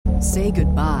Say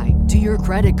goodbye to your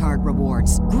credit card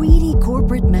rewards. Greedy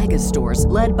corporate mega stores,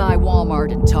 led by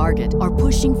Walmart and Target, are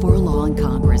pushing for a law in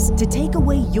Congress to take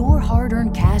away your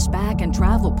hard-earned cash back and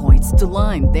travel points to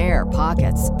line their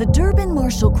pockets. The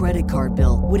Durbin-Marshall credit card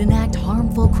bill would enact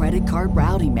harmful credit card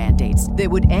routing mandates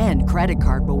that would end credit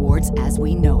card rewards as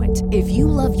we know it. If you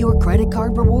love your credit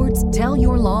card rewards, tell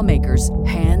your lawmakers,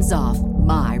 hands off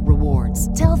my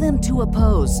rewards. Tell them to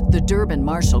oppose the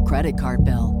Durbin-Marshall credit card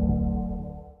bill.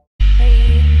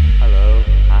 Hello.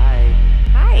 Hi.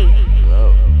 Hi.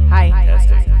 Hello. Hi.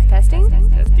 Testing. Testing?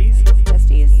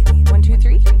 Testies. 1, 2,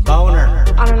 3. Boner.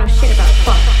 I don't know shit about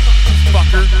fuck.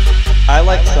 Fucker. I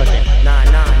like sucking. Nah,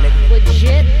 nigga.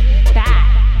 Legit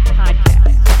bad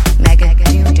podcast. Mega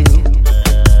doo-doo.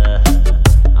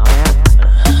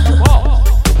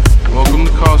 Welcome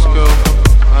to Costco.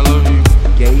 I love you.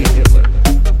 Gay Hitler.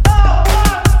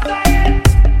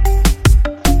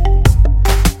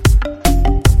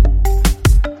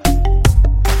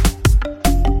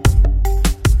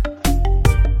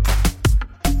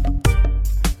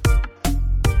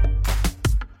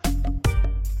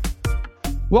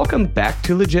 Welcome back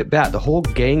to Legit Bat. The whole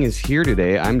gang is here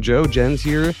today. I'm Joe. Jen's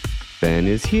here. Ben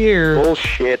is here.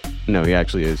 Bullshit. No, he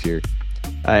actually is here.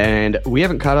 And we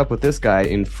haven't caught up with this guy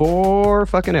in for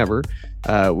fucking ever.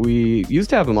 We used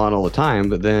to have him on all the time,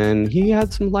 but then he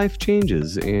had some life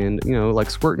changes and, you know, like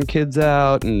squirting kids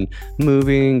out and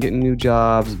moving, getting new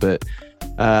jobs. But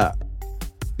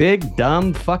Big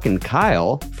Dumb fucking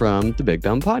Kyle from the Big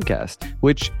Dumb Podcast,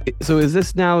 so is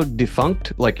this now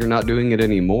defunct? Like you're not doing it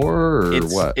anymore or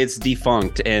what? It's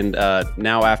defunct. And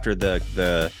now after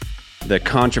the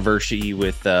controversy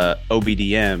with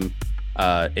OBDM,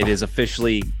 it is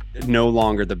officially no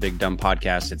longer the Big Dumb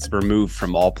Podcast. It's removed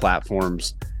from all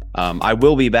platforms. I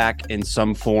will be back in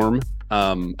some form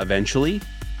eventually,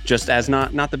 just as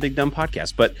not the Big Dumb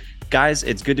Podcast. But guys,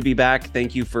 it's good to be back.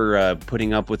 Thank you for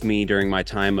putting up with me during my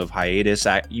time of hiatus.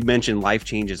 You mentioned life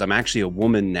changes. I'm actually a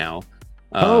woman now.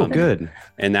 Oh, good.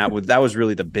 And that was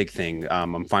really the big thing.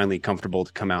 I'm finally comfortable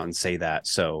to come out and say that.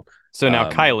 So now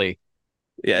Kylie.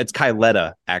 Yeah, it's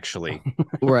Kyletta, actually.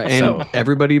 Right, and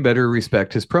everybody better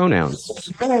respect his pronouns.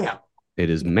 It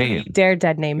is man. Dare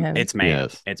dead name him. It's man.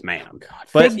 Yes. It's man.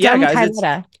 But Big yeah, dumb guys,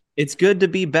 Kyletta. it's good to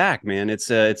be back, man. It's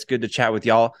good to chat with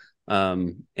y'all.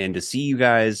 And to see you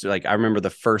guys. Like, I remember the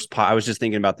first I was just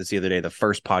thinking about this the other day, the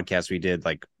first podcast we did,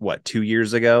 like, what, 2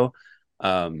 years ago?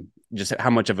 Just how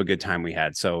much of a good time we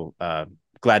had. So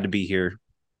glad to be here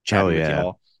chatting with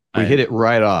y'all. We hit it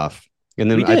right off. And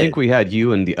then I think we had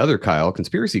you and the other Kyle,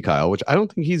 Conspiracy Kyle, which I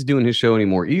don't think he's doing his show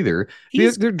anymore either.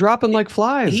 They're dropping like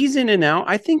flies. He's in and out.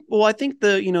 I think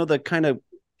the kind of,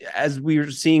 as we were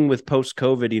seeing with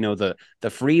post-COVID, the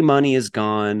free money is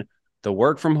gone. The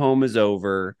work from home is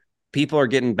over. People are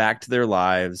getting back to their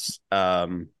lives.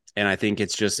 And I think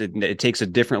it's just, it takes a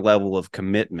different level of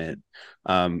commitment.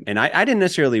 And I didn't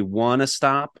necessarily want to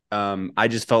stop. I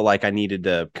just felt like I needed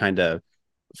to kind of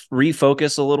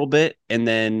refocus a little bit and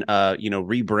then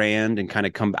rebrand and kind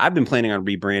of come. I've been planning on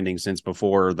rebranding since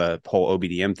before the whole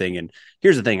OBDM thing. And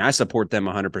here's the thing, I support them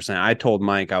 100%. I told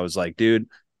Mike, I was like, dude,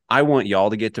 I want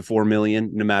y'all to get to 4 million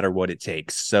no matter what it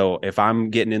takes. So if I'm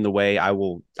getting in the way, I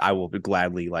will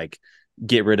gladly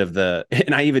get rid of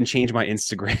and I even changed my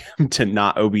Instagram to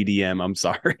not OBDM. I'm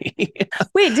sorry.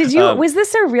 Wait, did you was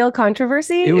this a real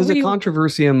controversy? It was a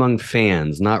controversy among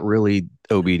fans, not really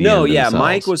OBDM. No, yeah, themselves.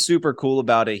 Mike was super cool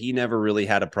about it. He never really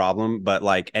had a problem, but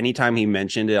like anytime he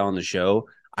mentioned it on the show,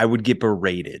 I would get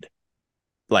berated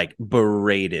by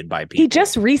people. He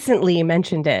just recently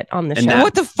mentioned it on the show.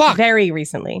 What the fuck? Very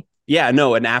recently. Yeah,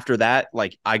 no, and after that,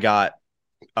 like, I got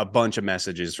a bunch of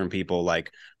messages from people like,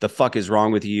 the fuck is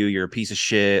wrong with you? You're a piece of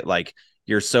shit. Like,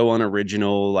 you're so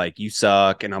unoriginal. Like, you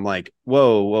suck. And I'm like,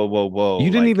 whoa.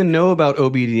 You didn't even know about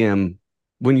OBDM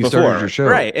when you started your show.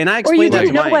 Right. And I Or explained you that didn't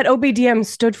to know Mike. what OBDM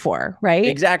stood for, right?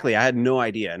 Exactly. I had no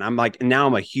idea. And I'm like, now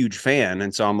I'm a huge fan.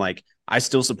 And so I'm like, I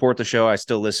still support the show. I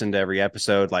still listen to every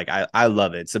episode. Like, I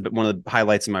love it. It's one of the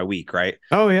highlights of my week. Right.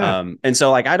 Oh, yeah. And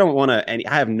so, like, I don't want to,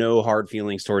 I have no hard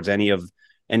feelings towards any of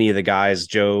the guys,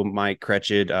 Joe, Mike,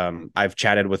 Cretchit. I've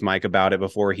chatted with Mike about it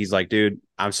before. He's like, dude,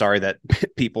 I'm sorry that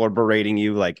people are berating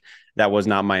you. Like, that was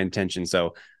not my intention.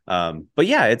 So, but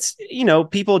yeah, it's,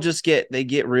 people just get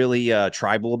really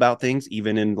tribal about things,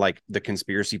 even in like the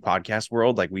conspiracy podcast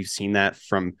world. Like, we've seen that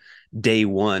from day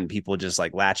one, people just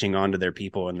like latching onto their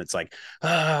people. And it's like,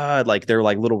 like they're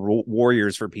like little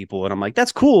warriors for people. And I'm like,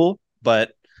 that's cool.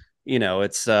 But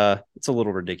it's a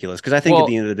little ridiculous, because I think at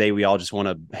the end of the day, we all just want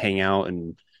to hang out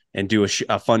and do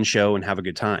a fun show and have a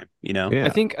good time. Yeah. I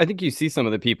think you see some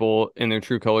of the people in their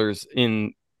true colors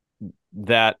in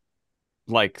that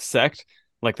like sect,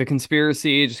 like the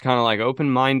conspiracy, just kind of like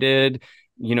open-minded,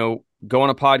 go on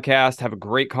a podcast, have a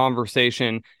great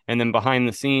conversation, and then behind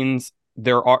the scenes,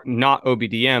 there are not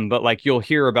OBDM, but like you'll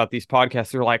hear about these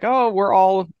podcasts. They're like, oh, we're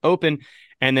all open.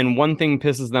 And then one thing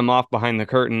pisses them off behind the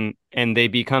curtain and they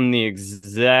become the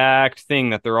exact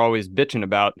thing that they're always bitching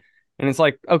about. And it's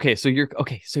like, okay, so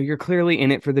you're clearly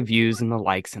in it for the views and the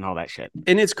likes and all that shit.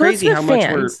 And it's crazy how much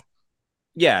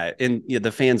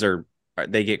the fans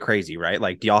they get crazy, right?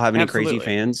 Like, do y'all have any crazy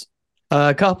fans?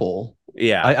 A couple.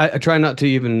 Yeah. I try not to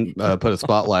even put a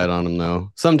spotlight on them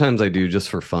though. Sometimes I do just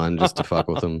for fun, just to fuck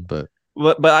with them. But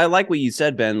I like what you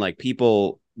said, Ben. Like,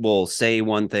 people will say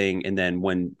one thing and then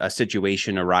when a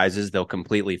situation arises, they'll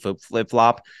completely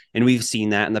flip-flop. And we've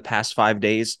seen that in the past 5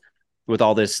 days with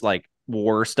all this like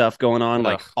war stuff going on.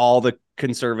 Like all the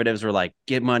conservatives were like,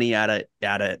 get money out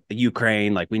of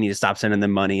Ukraine. Like, we need to stop sending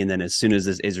them money. And then as soon as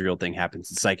this Israel thing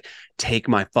happens, it's like, take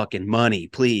my fucking money,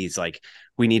 please. Like,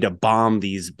 we need to bomb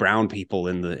these brown people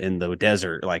in the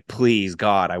desert. Like, please,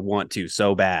 God, I want to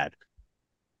so bad.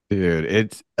 Dude,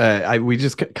 it's we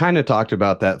just kind of talked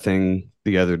about that thing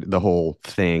the whole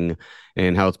thing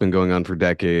and how it's been going on for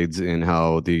decades and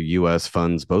how the US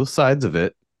funds both sides of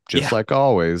it, just like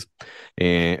always.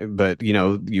 But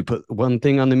you put one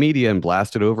thing on the media and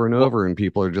blast it over and over, and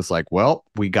people are just like, well,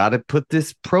 we got to put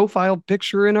this profile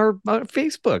picture in our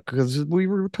Facebook because we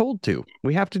were told to.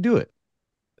 We have to do it.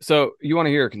 So you want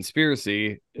to hear a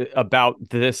conspiracy about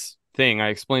this thing? I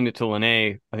explained it to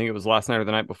Lene. I think it was last night or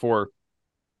the night before.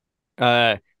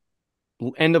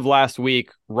 End of last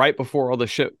week, right before all the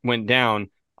shit went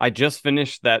down, I just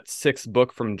finished that 6th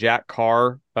book from Jack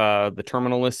Carr, the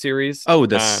Terminalist series. Oh,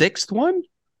 the 6th one?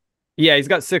 Yeah, he's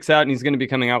got 6 out and he's going to be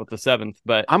coming out with the 7th.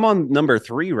 But I'm on number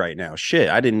 3 right now. Shit,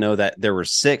 I didn't know that there were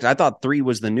 6. I thought 3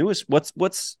 was the newest. What's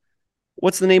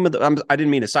the name of the? I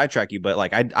didn't mean to sidetrack you, but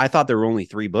like I thought there were only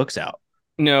 3 books out.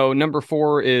 No, number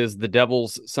 4 is The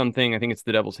Devil's something. I think it's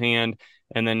The Devil's Hand,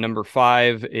 and then number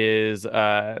 5 is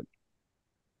I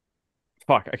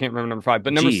can't remember number 5,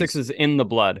 but number 6 is In the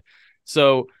Blood.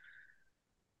 So,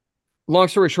 long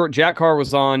story short, Jack Carr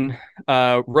was on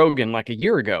Rogan like a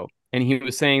year ago, and he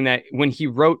was saying that when he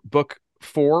wrote book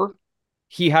 4,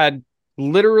 he had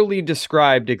literally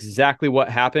described exactly what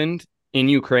happened in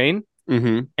Ukraine.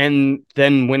 Mm-hmm. And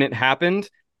then when it happened,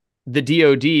 the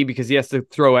DOD, because he has to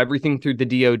throw everything through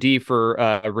the DOD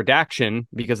for redaction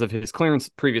because of his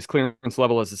previous clearance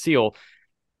level as a SEAL,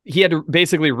 he had to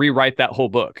basically rewrite that whole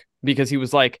book because he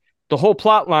was like, the whole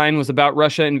plot line was about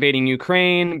Russia invading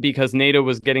Ukraine because NATO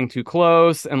was getting too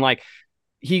close. And like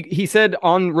he said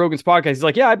on Rogan's podcast, he's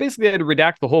like, yeah, I basically had to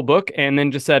redact the whole book and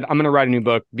then just said, I'm going to write a new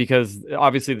book because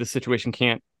obviously the situation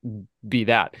can't be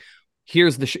that.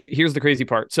 Here's the crazy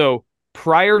part. So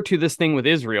prior to this thing with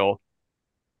Israel,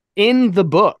 in the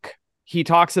book, he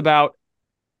talks about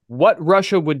what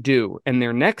Russia would do. And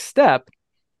their next step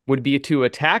would be to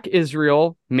attack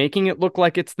Israel, making it look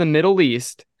like it's the Middle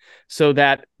East, so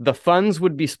that the funds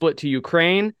would be split to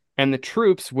Ukraine and the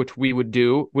troops, which we would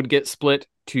do, would get split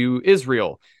to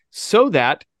Israel, so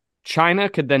that China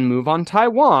could then move on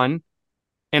Taiwan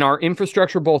and our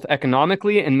infrastructure, both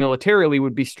economically and militarily,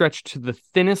 would be stretched to the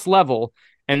thinnest level.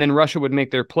 And then Russia would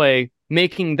make their play,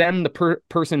 making them the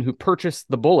person who purchased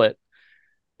the bullet,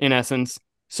 in essence.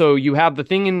 So you have the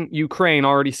thing in Ukraine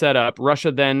already set up.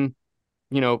 Russia then,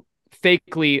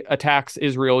 fakely attacks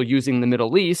Israel using the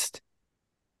Middle East.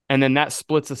 And then that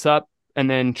splits us up. And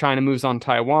then China moves on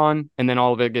Taiwan. And then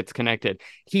all of it gets connected.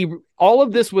 All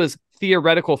of this was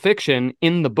theoretical fiction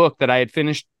in the book that I had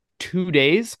finished 2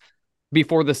 days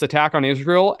before this attack on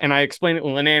Israel. And I explained it to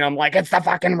Lene, and I'm like, it's the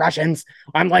fucking Russians.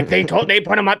 I'm like, they put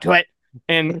them up to it.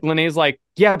 And Lene's like,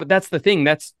 yeah, but that's the thing.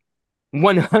 That's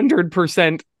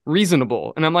 100%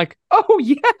 reasonable. And I'm like, oh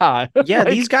yeah. Yeah.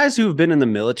 These guys who've been in the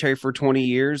military for 20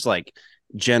 years, like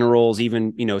generals,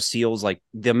 even, SEALs, like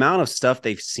the amount of stuff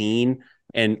they've seen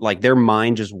and like their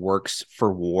mind just works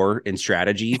for war and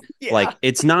strategy. Yeah. Like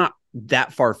it's not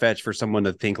that far-fetched for someone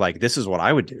to think like, this is what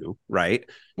I would do. Right.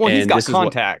 Well, he's got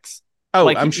contacts.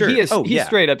 Like, I'm sure. He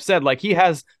straight up said like he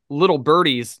has little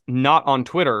birdies not on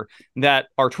Twitter that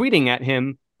are tweeting at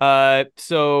him.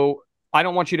 So I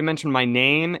don't want you to mention my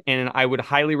name, and I would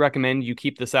highly recommend you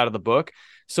keep this out of the book.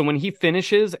 So when he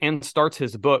finishes and starts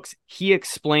his books, he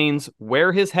explains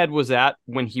where his head was at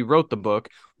when he wrote the book,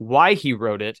 why he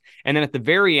wrote it. And then at the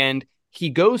very end, he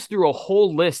goes through a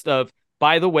whole list of,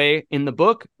 by the way, in the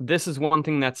book, this is one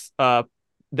thing that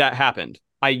happened.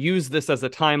 I use this as a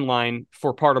timeline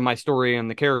for part of my story and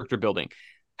the character building.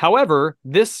 However,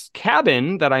 this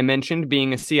cabin that I mentioned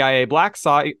being a CIA black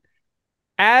site,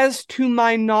 as to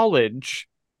my knowledge,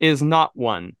 is not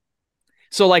one.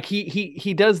 So like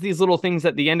he does these little things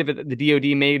at the end of it that the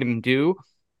DoD made him do.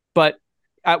 But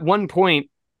at one point,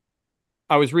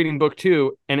 I was reading book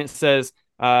 2, and it says,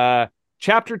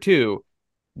 chapter 2,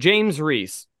 James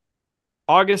Reese,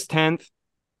 August 10th,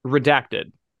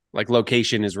 redacted. Like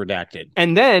location is redacted.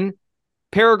 And then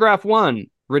paragraph 1,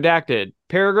 redacted.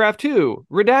 Paragraph 2,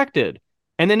 redacted.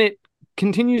 And then it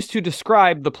continues to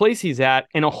describe the place he's at,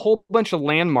 and a whole bunch of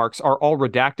landmarks are all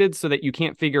redacted so that you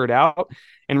can't figure it out.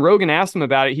 And Rogan asked him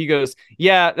about it. He goes,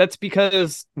 yeah, that's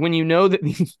because when you know that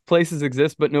these places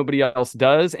exist but nobody else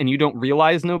does, and you don't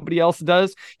realize nobody else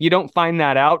does, you don't find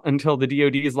that out until the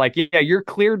DoD is like, yeah, you're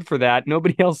cleared for that,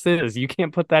 nobody else is, you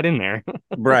can't put that in there.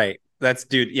 Right. That's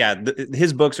dude. Yeah.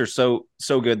 His books are so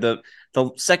good. The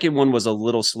second one was a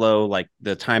little slow, like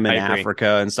the time in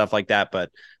Africa and stuff like that. But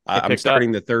I'm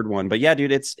starting the third one. But yeah,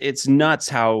 dude, it's nuts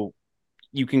how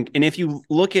you can. And if you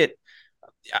look at,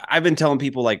 I've been telling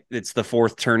people like it's the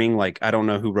fourth turning. Like, I don't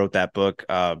know who wrote that book.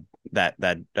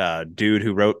 That dude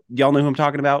who wrote, y'all know who I'm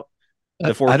talking about?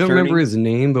 The fourth I don't remember his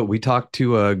name, but we talked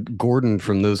to Gordon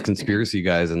from those conspiracy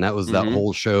guys, and that was that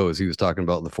whole show as he was talking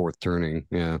about the fourth turning.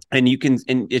 Yeah. And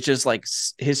it's just like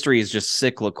history is just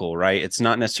cyclical, right? It's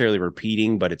not necessarily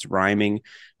repeating, but it's rhyming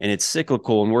and it's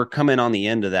cyclical. And we're coming on the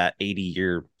end of that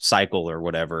 80-year cycle or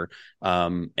whatever.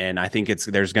 And I think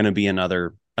there's going to be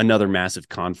another massive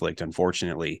conflict,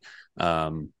 unfortunately.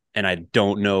 And I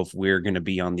don't know if we're going to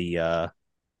be on the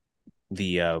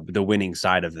winning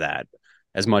side of that.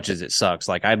 As much as it sucks,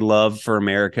 like I'd love for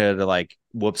America to like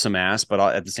whoop some ass, but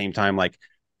at the same time, like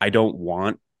I don't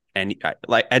want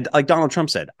like Donald Trump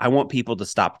said, I want people to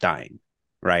stop dying.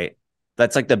 Right?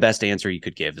 That's like the best answer you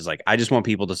could give is like I just want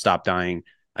people to stop dying.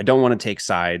 I don't want to take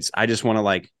sides. I just want to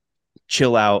like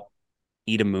chill out,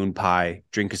 eat a moon pie,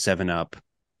 drink a 7-Up,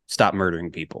 stop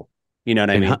murdering people. You know what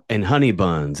I mean? And honey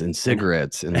buns and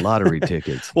cigarettes and lottery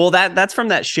tickets. Well, that's from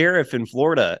that sheriff in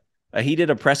Florida. He did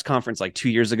a press conference like 2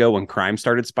 years ago when crime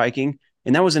started spiking.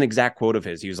 And that was an exact quote of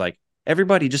his. He was like,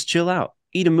 everybody just chill out,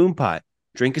 eat a moon pie,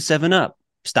 drink a 7-Up,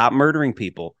 stop murdering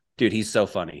people. Dude, he's so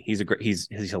funny. He's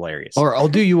hilarious. Or I'll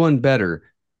do you one better.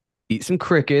 Eat some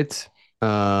crickets,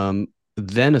 then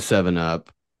a 7-Up,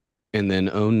 and then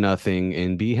own nothing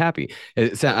and be happy.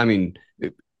 I mean,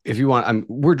 if you want,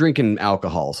 we're drinking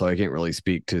alcohol, so I can't really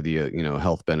speak to the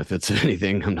health benefits of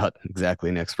anything. I'm not exactly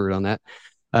an expert on that.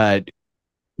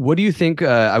 What do you think?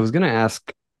 I was going to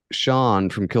ask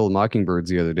Sean from Kill the Mockingbirds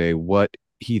the other day what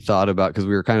he thought about, because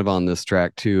we were kind of on this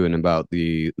track too, and about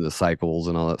the cycles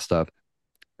and all that stuff.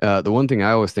 The one thing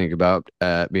I always think about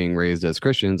being raised as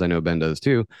Christians, I know Ben does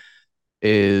too,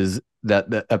 is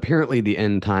that apparently the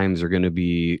end times are going to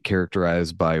be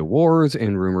characterized by wars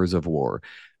and rumors of war.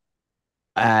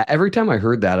 Every time I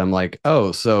heard that, I'm like,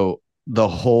 oh, so the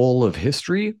whole of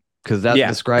history? Because that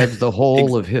describes the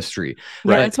whole of history.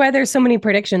 Yeah, right? That's why there's so many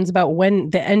predictions about when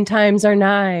the end times are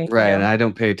nigh. Right, and I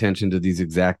don't pay attention to these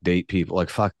exact date people. Like,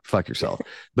 fuck yourself.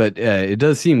 But it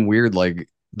does seem weird, like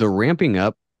the ramping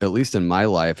up, at least in my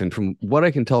life, and from what I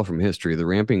can tell from history, the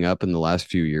ramping up in the last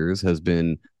few years has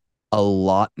been a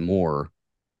lot more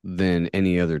than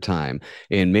any other time.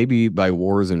 And maybe by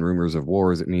wars and rumors of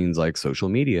wars, it means like social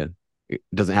media. It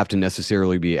doesn't have to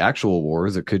necessarily be actual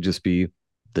wars. It could just be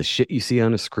the shit you see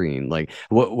on a screen. Like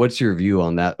what's your view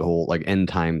on that whole like end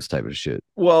times type of shit?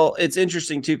 Well, it's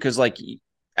interesting too, because like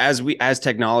as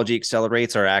technology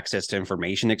accelerates, our access to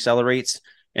information accelerates.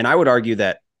 And I would argue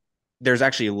that there's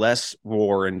actually less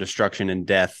war and destruction and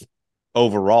death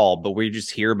overall, but we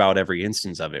just hear about every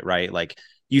instance of it, right? Like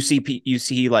you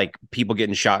see like people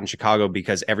getting shot in Chicago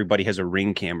because everybody has a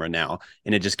Ring camera now,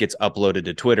 and it just gets uploaded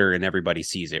to Twitter and everybody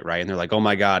sees it, right? And they're like, oh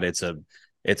my God, it's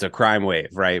a crime wave,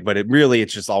 right? But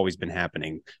it's just always been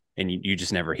happening, and you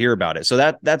just never hear about it.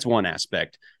 So that's one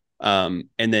aspect. And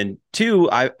then two,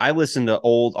 I listen to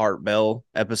old Art Bell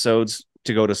episodes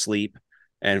to go to sleep,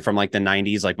 and from like the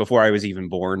 90s, like before I was even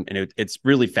born. And it's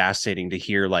really fascinating to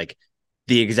hear like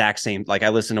the exact same, like I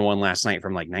listened to one last night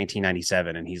from like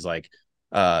 1997, and he's like,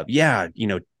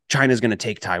 China's going to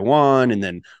take Taiwan, and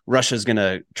then Russia's going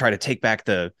to try to take back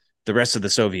the rest of the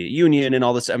Soviet Union and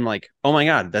all this. I'm like, oh my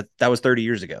God, that was 30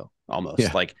 years ago almost.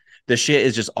 Yeah. Like the shit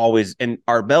is just always, and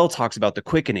Art Bell talks about the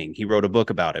quickening. He wrote a book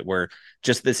about it, where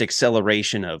just this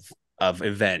acceleration of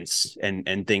events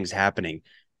and things happening.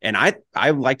 And I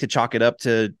like to chalk it up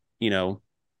to,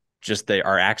 just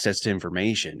our access to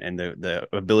information and the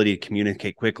ability to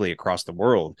communicate quickly across the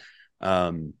world.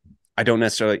 I don't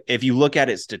necessarily, if you look at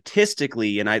it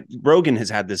statistically, and Rogan has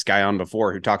had this guy on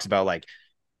before who talks about like,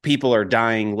 people are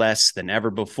dying less than ever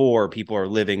before. People are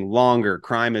living longer.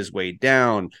 Crime is way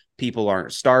down. People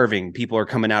aren't starving. People are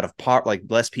coming out of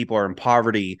less people are in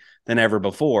poverty than ever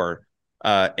before.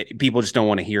 people just don't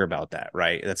want to hear about that,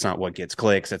 right? That's not what gets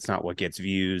clicks. That's not what gets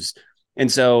views.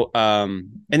 And so,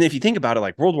 and if you think about it,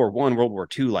 like World War I, World War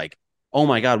II, like, oh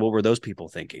my God, what were those people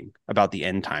thinking about the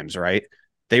end times, right?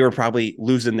 They were probably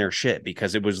losing their shit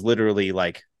because it was literally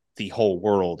like the whole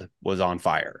world was on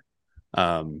fire.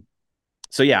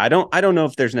 So yeah, I don't know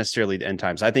if there's necessarily the end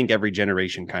times. I think every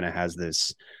generation kind of has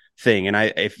this thing.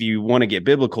 And if you want to get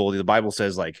biblical, the Bible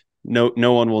says like, no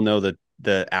one will know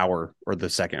the hour or the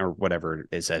second or whatever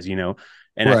it says, you know?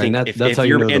 And right, I think and if that's how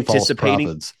you're you know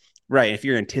anticipating, right. If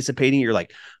you're anticipating, you're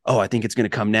like, oh, I think it's going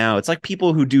to come now. It's like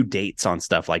people who do dates on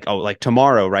stuff like, oh, like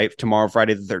tomorrow, right? Tomorrow,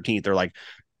 Friday the 13th. They're like,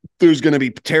 there's going to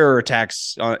be terror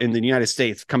attacks in the United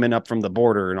States coming up from the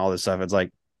border and all this stuff. It's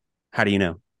like, how do you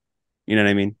know? You know what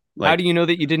I mean? Like, how do you know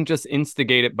that you didn't just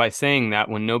instigate it by saying that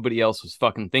when nobody else was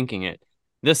fucking thinking it?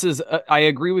 This is, I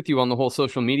agree with you on the whole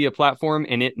social media platform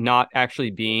and it not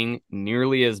actually being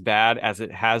nearly as bad as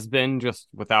it has been just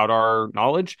without our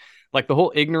knowledge. Like the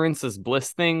whole ignorance is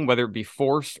bliss thing, whether it be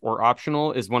forced or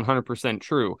optional, is 100%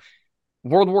 true.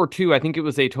 World War II, I think it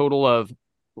was a total of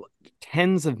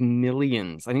tens of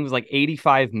millions. I think it was like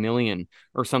 85 million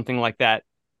or something like that.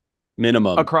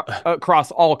 Minimum. Across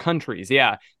all countries,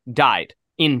 yeah, died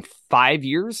in 5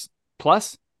 years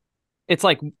plus. It's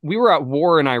like we were at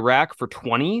war in Iraq for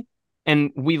 20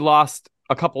 and we lost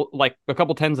a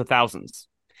couple tens of thousands.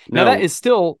 Now that is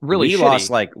still really shitty. We lost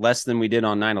like less than we did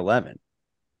on 9/11.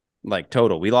 Like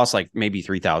total. We lost like maybe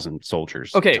 3,000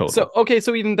 soldiers. Okay, total.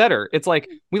 so even better. It's like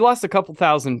we lost a couple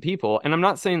thousand people and I'm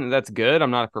not saying that that's good.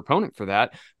 I'm not a proponent for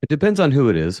that. It depends on who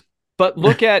it is. But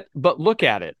look at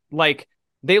it. Like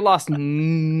they lost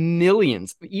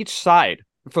millions each side.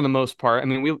 For the most part. I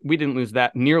mean, we didn't lose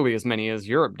that nearly as many as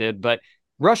Europe did, but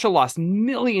Russia lost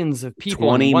millions of people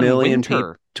 20 in one million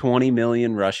winter. 20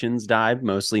 million Russians died,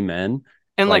 mostly men.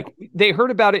 And like they heard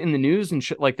about it in the news and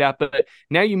shit like that, but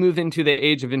now you move into the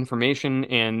age of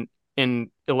information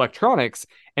and electronics,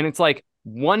 and it's like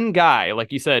one guy,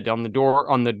 like you said, on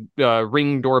the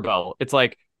Ring doorbell. It's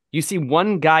like you see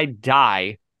one guy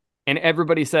die, and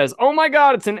everybody says, "Oh my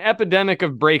God, it's an epidemic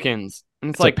of break-ins." And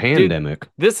it's like a pandemic. Dude,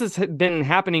 this has been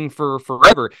happening for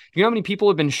forever. You know how many people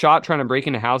have been shot trying to break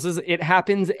into houses? It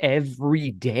happens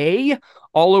every day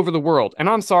all over the world. And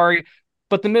I'm sorry,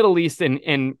 but the Middle East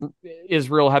and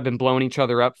Israel have been blowing each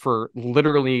other up for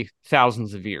literally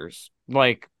thousands of years.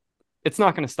 Like, it's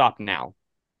not going to stop now.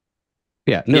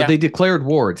 Yeah, no, They declared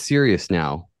war. It's serious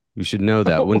now. You should know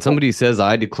that. When somebody says,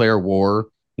 I declare war,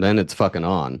 then it's fucking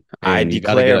on. I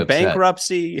declare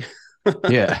bankruptcy.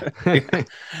 Yeah.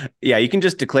 Yeah, you can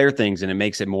just declare things and it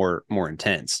makes it more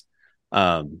intense.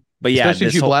 But yeah, especially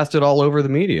if you blast it all over the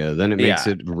media, then it makes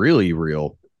it really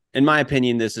real. In my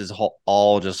opinion, this is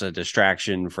all just a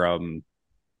distraction from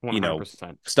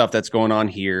 100%. Stuff that's going on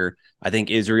here. I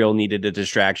think Israel needed a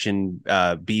distraction.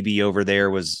 Bibi over there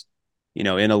was, in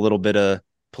a little bit of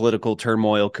political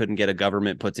turmoil, couldn't get a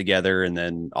government put together, and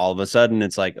then all of a sudden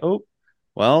it's like, oh,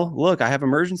 well, look, I have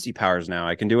emergency powers now.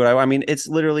 I can do what I mean, it's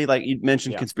literally like you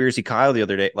mentioned Conspiracy Kyle the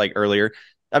other day, like earlier.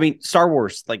 I mean, Star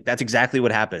Wars, like that's exactly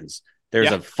what happens. There's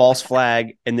a false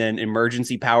flag and then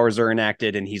emergency powers are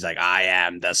enacted and he's like, I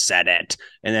am the Senate.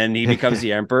 And then he becomes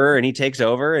the emperor and he takes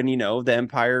over and, the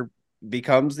empire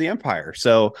becomes the empire.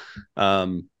 So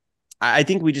I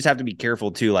think we just have to be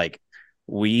careful too. Like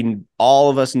all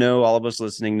of us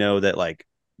listening know that like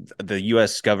the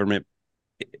U.S. government,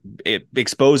 it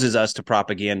exposes us to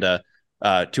propaganda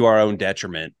to our own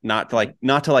detriment, not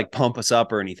to pump us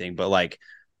up or anything, but like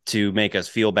to make us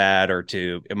feel bad or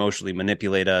to emotionally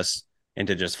manipulate us and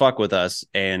to just fuck with us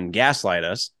and gaslight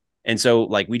us. And so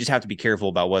like we just have to be careful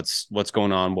about what's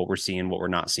going on, what we're seeing, what we're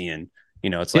not seeing.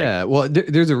 It's like, yeah, well,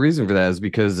 there's a reason for that, is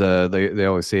because they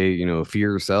always say,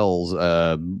 fear sells.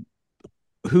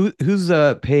 Who's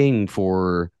paying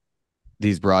for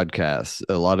these broadcasts?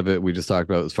 A lot of it we just talked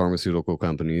about is pharmaceutical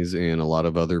companies and a lot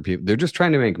of other people. They're just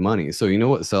trying to make money. So you know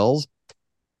what sells?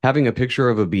 Having a picture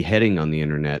of a beheading on the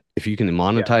internet. If you can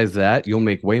monetize that, you'll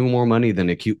make way more money than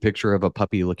a cute picture of a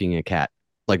puppy licking a cat.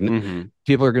 Like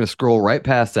people are going to scroll right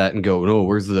past that and go, no,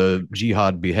 where's the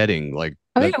jihad beheading? Like,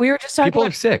 yeah, we were just talking people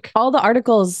about are sick. All the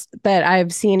articles that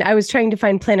I've seen. I was trying to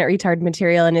find Planet Retard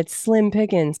material and it's slim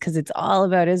pickings because it's all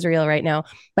about Israel right now,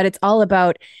 but it's all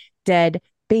about dead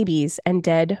babies and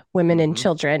dead women and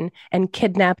children and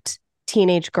kidnapped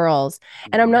teenage girls.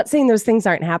 And I'm not saying those things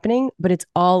aren't happening, but it's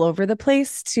all over the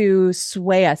place to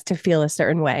sway us to feel a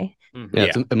certain way.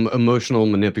 Yeah, it's emotional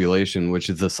manipulation, which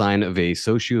is a sign of a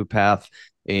sociopath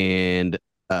and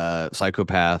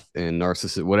psychopath and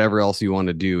narcissist, whatever else you want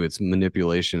to do. It's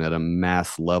manipulation at a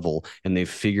mass level, and they've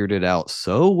figured it out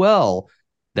so well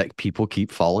that people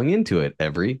keep falling into it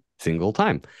every single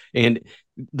time. And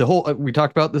the whole, we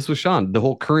talked about this with Sean, the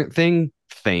whole current thing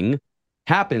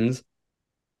happens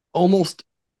almost,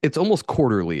 it's almost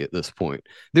quarterly at this point.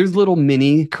 There's little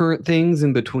mini current things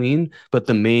in between, but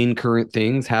the main current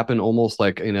things happen almost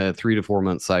like in a 3 to 4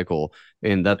 month cycle.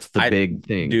 And that's the big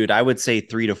thing. Dude, I would say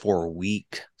 3 to 4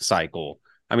 week cycle.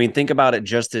 I mean, think about it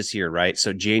just this year, right?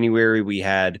 So January we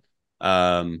had,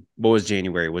 what was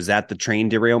January? Was that the train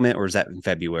derailment or was that in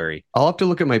February? I'll have to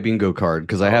look at my bingo card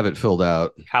because I have it filled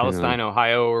out. Palestine,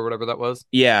 Ohio, or whatever that was.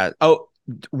 Yeah. Oh,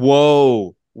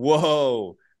 whoa.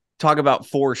 Talk about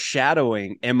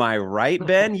foreshadowing. Am I right,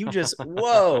 Ben? You just,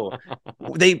 whoa.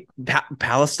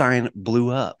 Palestine blew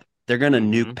up. They're going to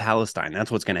nuke Palestine. That's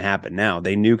what's going to happen now.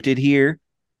 They nuked it here.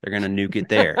 They're going to nuke it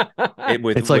there.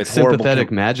 It's like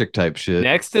sympathetic magic type shit.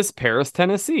 Next is Paris,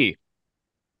 Tennessee.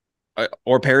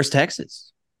 Or Paris,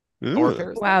 Texas. Or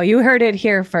Paris. Wow, you heard it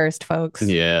here first, folks.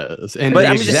 Yes. And but the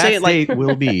I'm just exact saying, like, date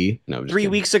will be 4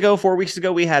 weeks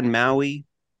ago, we had Maui.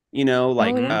 You know,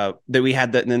 like that we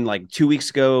had that, and then like 2 weeks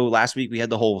ago, last week we had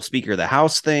the whole Speaker of the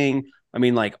House thing. I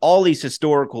mean, like all these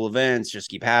historical events just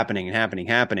keep happening,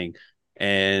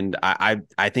 and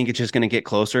I think it's just going to get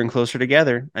closer and closer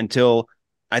together until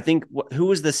I think who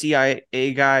was the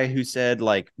CIA guy who said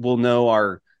like we'll know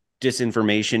our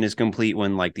disinformation is complete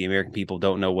when like the American people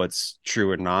don't know what's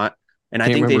true or not. And I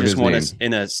think they just want us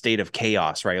in a state of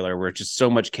chaos, right? Like, where just so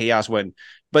much chaos went.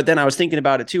 But then I was thinking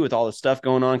about it too, with all the stuff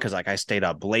going on. Cause like I stayed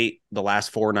up late the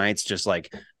last 4 nights, just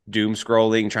like doom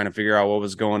scrolling, trying to figure out what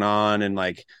was going on. And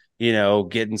like, you know,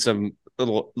 getting some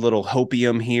little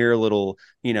hopium here, little,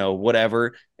 you know,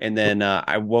 whatever. And then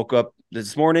I woke up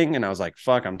this morning and I was like,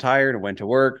 fuck, I'm tired. I went to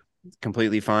work,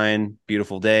 completely fine.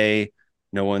 Beautiful day.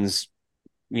 No one's,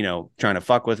 you know, trying to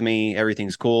fuck with me.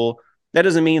 Everything's cool. That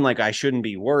doesn't mean like I shouldn't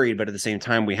be worried, but at the same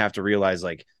time, we have to realize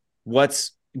like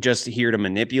what's just here to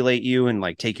manipulate you and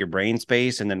like take your brain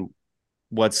space, and then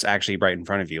what's actually right in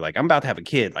front of you. Like I'm about to have a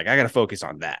kid, like I got to focus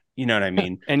on that. You know what I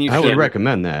mean? And I would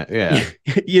recommend that. Yeah,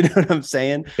 you know what I'm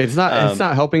saying? It's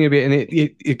not helping a bit, and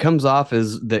it comes off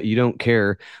as that you don't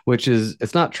care, which is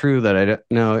it's not true that I don't.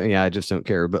 No, yeah, I just don't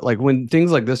care. But like when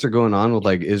things like this are going on with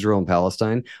like Israel and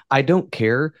Palestine, I don't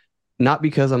care, not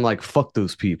because I'm like fuck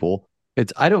those people.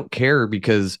 I don't care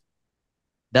because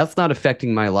that's not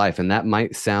affecting my life. And that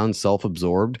might sound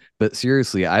self-absorbed, but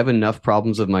seriously, I have enough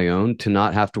problems of my own to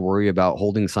not have to worry about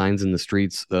holding signs in the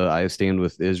streets. I stand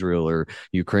with Israel or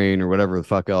Ukraine or whatever the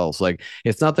fuck else. Like,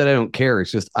 it's not that I don't care.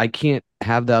 It's just, I can't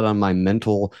have that on my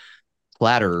mental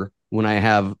platter when I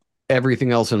have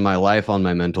everything else in my life on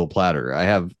my mental platter. I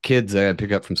have kids that I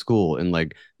pick up from school and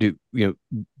like do, you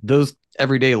know, those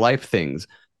everyday life things.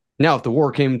 Now, if the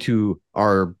war came to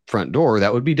our front door,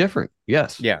 that would be different.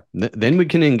 Yes. Yeah. Then we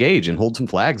can engage and hold some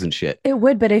flags and shit. It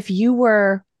would, but if you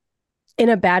were in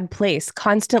a bad place,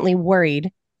 constantly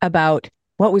worried about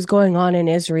what was going on in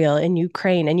Israel and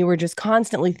Ukraine, and you were just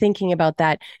constantly thinking about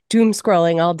that, doom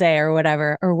scrolling all day or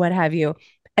whatever, or what have you,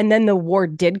 and then the war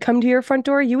did come to your front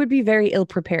door, you would be very ill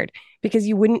prepared because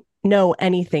you wouldn't know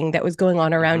anything that was going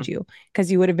on around you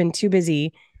because you would have been too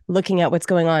busy looking at what's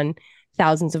going on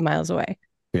thousands of miles away.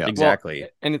 Yeah, exactly. Well,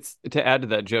 and it's to add to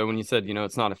that, Joe, when you said, you know,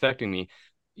 it's not affecting me.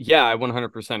 Yeah, I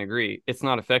 100% agree. It's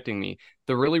not affecting me.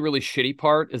 The really, really shitty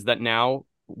part is that now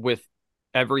with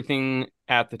everything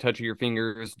at the touch of your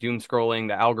fingers, doom scrolling,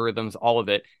 the algorithms, all of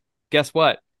it, guess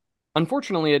what?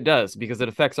 Unfortunately, it does, because it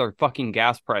affects our fucking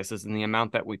gas prices and the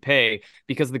amount that we pay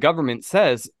because the government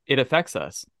says it affects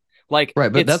us. Like,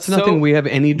 right, but that's nothing we have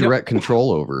any direct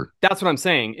control over. That's what I'm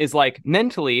saying is like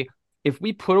mentally, if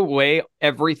we put away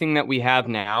everything that we have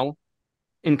now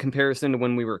in comparison to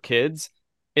when we were kids,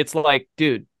 it's like,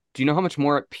 dude, do you know how much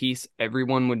more at peace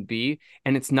everyone would be?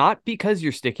 And it's not because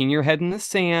you're sticking your head in the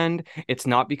sand. It's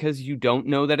not because you don't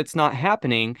know that it's not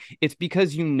happening. It's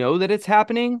because you know that it's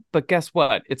happening. But guess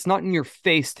what? It's not in your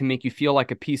face to make you feel like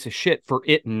a piece of shit for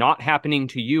it not happening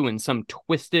to you in some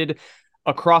twisted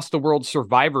across the world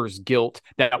survivor's guilt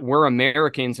that we're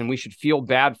Americans and we should feel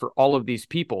bad for all of these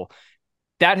people.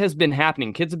 That has been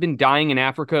happening. Kids have been dying in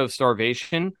Africa of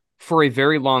starvation for a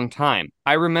very long time.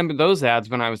 I remember those ads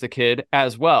when I was a kid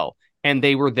as well. And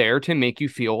they were there to make you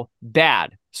feel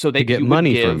bad. So they get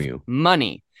money from you.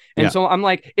 Money. And so I'm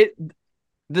like,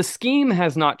 the scheme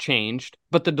has not changed,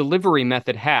 but the delivery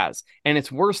method has. And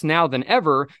it's worse now than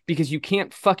ever because you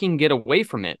can't fucking get away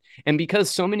from it. And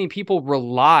because so many people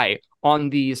rely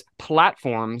on these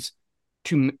platforms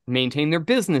to maintain their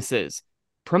businesses,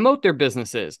 promote their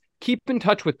businesses, keep in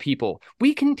touch with people.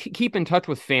 We can keep in touch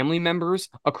with family members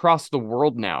across the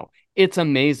world now. It's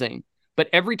amazing. But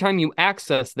every time you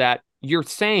access that, you're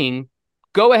saying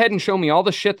Go ahead and show me all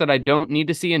the shit that I don't need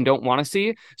to see and don't want to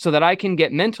see so that I can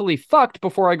get mentally fucked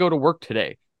before I go to work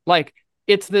today. Like,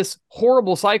 it's this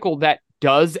horrible cycle that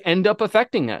does end up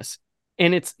affecting us.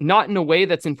 And it's not in a way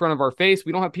that's in front of our face.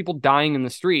 We don't have people dying in the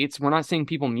streets. We're not seeing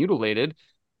people mutilated.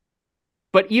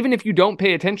 But even if you don't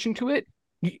pay attention to it,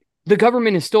 the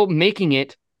government is still making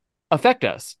it affect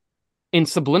us in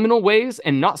subliminal ways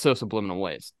and not so subliminal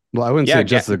ways. Well, I wouldn't say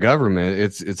just the government.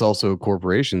 It's also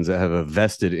corporations that have a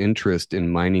vested interest in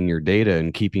mining your data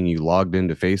and keeping you logged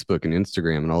into Facebook and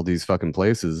Instagram and all these fucking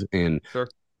places. And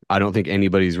I don't think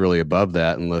anybody's really above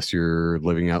that unless you're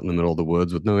living out in the middle of the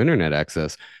woods with no internet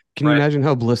access. Can you imagine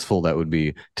how blissful that would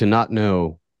be to not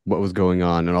know what was going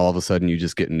on and all of a sudden you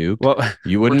just get nuked? Well,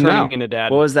 you wouldn't know.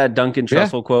 What was that Duncan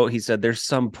Trussell quote? He said, "There's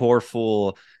some poor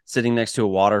fool sitting next to a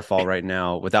waterfall right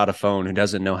now without a phone who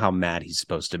doesn't know how mad he's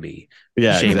supposed to be."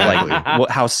 Yeah, exactly. Like,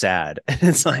 how sad.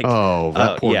 It's like, oh,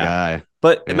 that poor guy.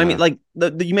 But I mean, like,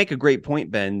 you make a great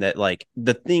point, Ben, that like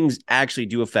the things actually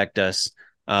do affect us.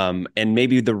 And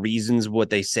maybe the reasons what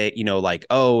they say, you know, like,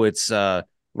 oh, it's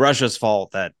Russia's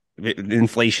fault that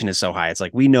inflation is so high. It's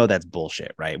like, we know that's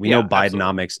bullshit, right? We know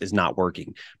Bidenomics is not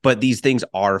working, but these things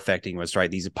are affecting us, right?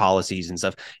 These policies and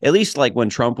stuff. At least like when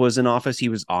Trump was in office, he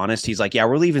was honest. He's like, yeah,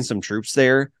 we're leaving some troops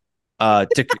there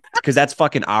because that's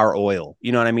fucking our oil.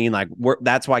 You know what I mean? Like,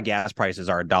 that's why gas prices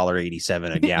are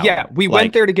 $1.87 a gallon. Yeah, we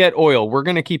went there to get oil. We're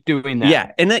gonna keep doing that.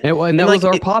 Yeah, and that was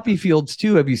our poppy fields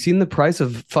too. Have you seen the price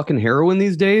of fucking heroin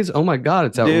these days? Oh my god,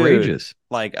 it's outrageous. Dude,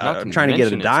 like, I'm trying to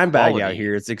get a dime bag out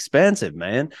here. It's expensive,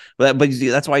 man. But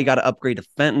that's why you got to upgrade to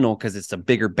fentanyl, because it's a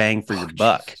bigger bang for your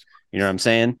buck. Jesus. You know what I'm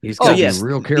saying? So yes,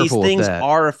 real careful. These things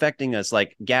are affecting us.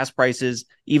 Like gas prices,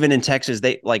 even in Texas,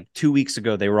 they like 2 weeks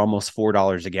ago they were almost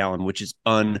 $4 a gallon, which is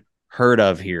unheard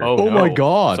of here. Oh my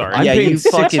god! Sorry. I'm paying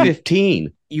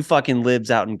 $6.15. You fucking libs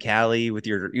out in Cali with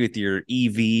your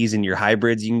EVs and your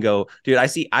hybrids. You can go, dude.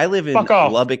 I live in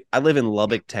Lubbock. I live in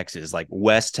Lubbock, Texas, like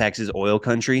West Texas, oil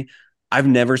country. I've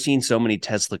never seen so many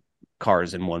Tesla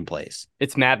cars in one place.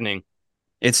 It's maddening.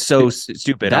 It's so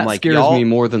stupid. That scares me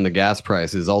more than the gas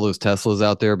prices. All those Teslas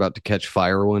out there about to catch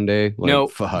fire one day. Like, no,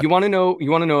 fuck. You want to know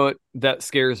what that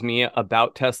scares me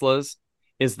about Teslas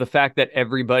is the fact that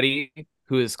everybody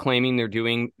who is claiming they're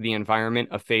doing the environment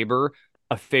a favor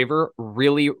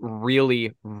really,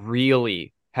 really,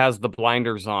 really has the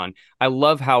blinders on. I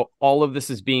love how all of this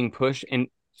is being pushed, and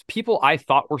people I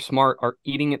thought were smart are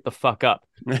eating it the fuck up.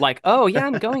 Like, oh yeah,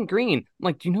 I'm going green. I'm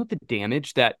like, do you know the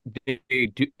damage that they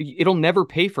do? It'll never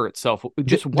pay for itself.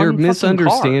 They're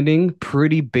misunderstanding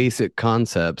pretty basic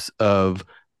concepts of.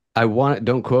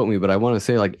 Don't quote me, but I want to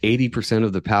say like 80%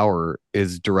 of the power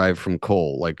is derived from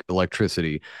coal, like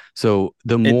electricity. So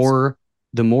the more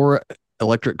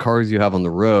electric cars you have on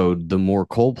the road, the more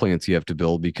coal plants you have to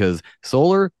build, because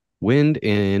solar, wind,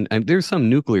 and there's some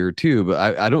nuclear too,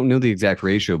 but I don't know the exact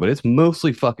ratio, but it's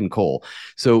mostly fucking coal.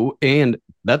 So, and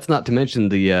that's not to mention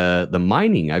the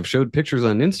mining. I've showed pictures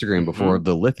on Instagram before of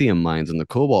the lithium mines and the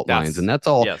cobalt mines, and that's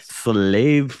all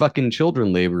slave fucking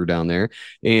children labor down there.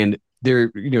 And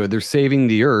they're saving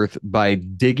the earth by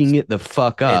digging it the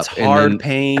fuck up. It's hard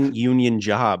paying union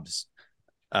jobs.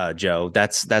 Joe,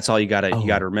 that's all you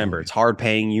gotta remember. It's hard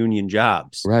paying union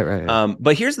jobs. Right.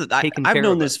 But here's I've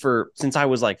known this since I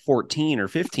was like 14 or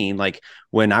 15, like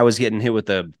when I was getting hit with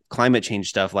the climate change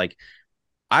stuff. Like,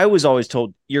 I was always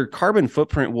told your carbon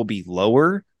footprint will be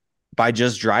lower by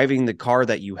just driving the car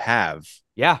that you have.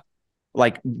 Yeah.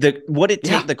 Like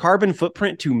the carbon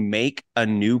footprint to make a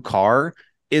new car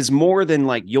is more than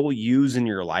like you'll use in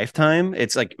your lifetime.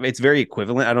 It's like, it's very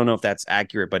equivalent. I don't know if that's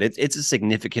accurate, but it's a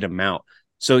significant amount.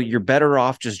 So you're better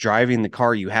off just driving the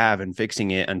car you have and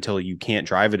fixing it until you can't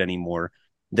drive it anymore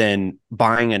than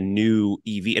buying a new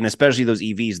EV. And especially those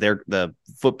EVs, the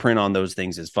footprint on those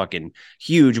things is fucking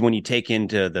huge when you take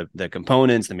into the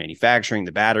components, the manufacturing,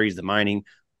 the batteries, the mining,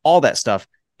 all that stuff.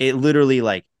 It literally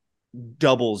like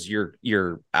doubles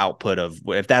your output of,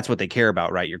 if that's what they care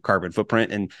about, right? Your carbon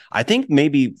footprint. And I think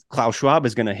maybe Klaus Schwab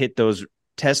is going to hit those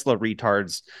Tesla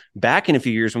retards back in a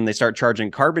few years when they start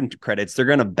charging carbon credits. They're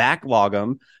going to backlog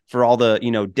them for all the,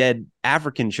 dead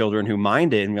African children who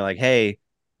mined it and be like, hey,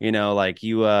 like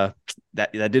you,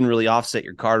 that didn't really offset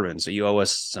your carbon, so you owe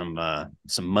us some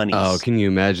money. Oh, can you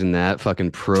imagine that?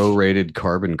 Fucking prorated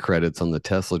carbon credits on the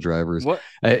Tesla drivers. What?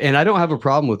 And I don't have a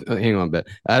problem with. Hang on, Ben.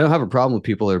 I don't have a problem with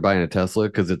people that are buying a Tesla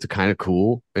because it's kind of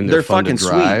cool and they're fun fucking to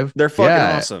drive. Sweet. They're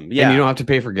fucking awesome. Yeah, and you don't have to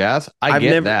pay for gas. I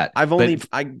get that.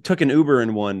 I took an Uber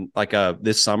in one like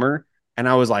this summer, and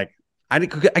I was like, I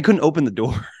couldn't open the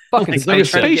door. Fucking like, I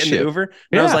tried to get in the Uber,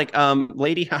 and I was like,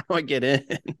 lady, how do I get in?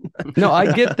 No,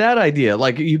 I get that idea.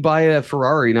 Like, you buy a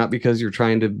Ferrari not because you're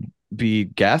trying to be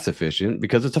gas efficient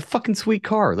because it's a fucking sweet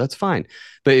car. That's fine.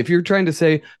 But if you're trying to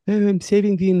say, oh, I'm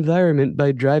saving the environment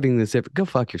by driving this, go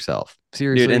fuck yourself.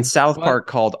 Seriously. Dude, and South Park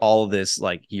called all of this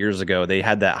like years ago. They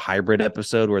had that hybrid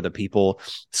episode where the people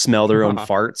smell their own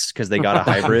farts because they got a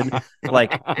hybrid.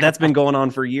 Like that's been going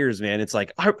on for years, man. It's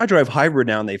like I drive hybrid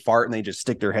now and they fart and they just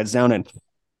stick their heads down and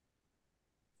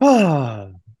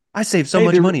I save so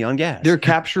much money on gas. They're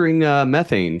capturing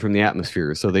methane from the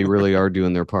atmosphere, so they really are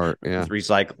doing their part. Yeah, it's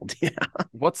recycled. Yeah.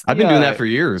 I've been doing that for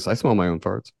years. I smell my own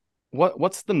farts.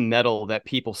 What's the metal that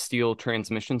people steal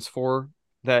transmissions for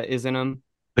that is in them?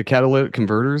 The catalytic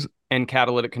converters and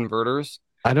catalytic converters.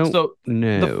 I don't The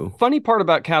know. funny part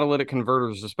about catalytic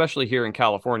converters, especially here in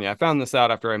California, I found this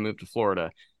out after I moved to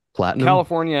Florida. Platinum.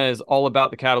 California is all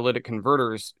about the catalytic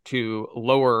converters to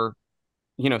lower,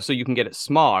 so you can get it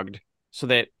smogged so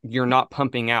that you're not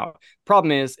pumping out.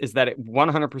 Problem is that it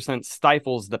 100%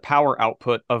 stifles the power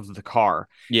output of the car.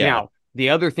 Yeah. Now, the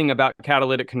other thing about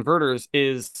catalytic converters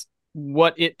is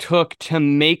what it took to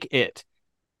make it.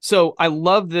 So I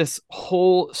love this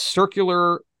whole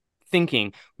circular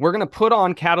thinking. We're going to put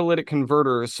on catalytic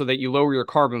converters so that you lower your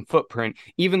carbon footprint,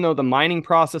 even though the mining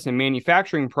process and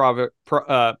manufacturing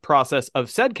process of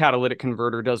said catalytic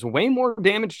converter does way more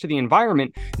damage to the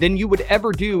environment than you would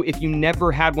ever do if you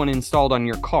never had one installed on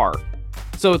your car.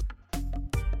 So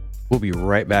we'll be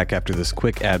right back after this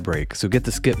quick ad break, so get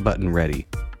the skip button ready.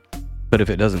 But if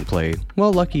it doesn't play,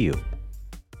 well, lucky you.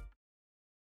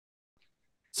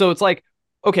 So it's like,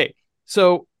 okay,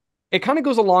 so it kind of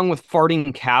goes along with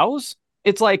farting cows.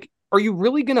 It's like, are you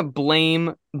really going to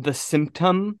blame the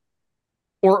symptom?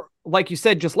 Or like you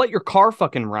said, just let your car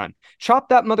fucking run. Chop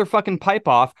that motherfucking pipe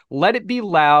off. Let it be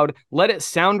loud. Let it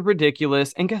sound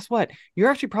ridiculous. And guess what?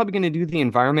 You're actually probably going to do the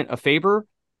environment a favor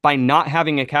by not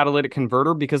having a catalytic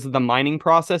converter because of the mining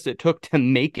process it took to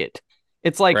make it.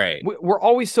 It's like, right. We're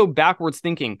always so backwards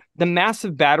thinking. The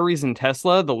massive batteries in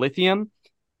Tesla, the lithium,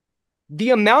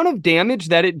 the amount of damage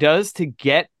that it does to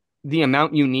get the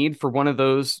amount you need for one of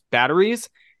those batteries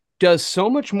does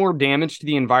so much more damage to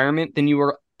the environment than you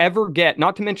will ever get,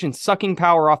 not to mention sucking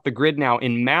power off the grid now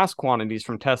in mass quantities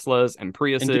from Teslas and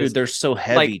Priuses. And dude, they're so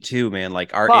heavy too, man.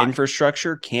 Like our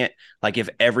infrastructure can't, like if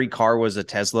every car was a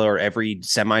Tesla or every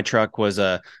semi-truck was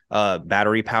a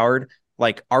battery powered,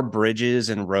 like our bridges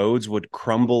and roads would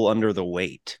crumble under the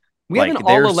weight. We have an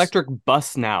all-electric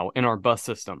bus now in our bus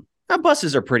system.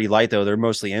 Buses are pretty light though; they're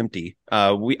mostly empty.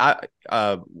 There's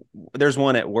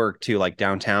one at work too, like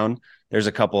downtown. There's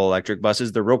a couple electric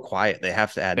buses. They're real quiet. They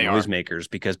have to add noisemakers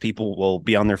because people will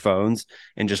be on their phones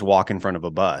and just walk in front of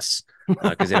a bus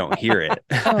because they don't hear it.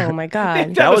 Oh my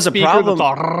god, that was a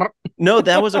problem. No,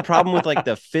 that was a problem with like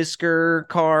the Fisker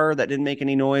car that didn't make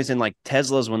any noise, and like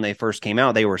Teslas when they first came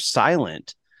out, they were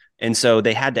silent, and so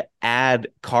they had to add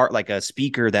like a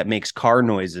speaker that makes car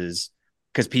noises.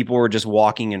 Because people were just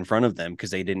walking in front of them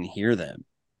because they didn't hear them.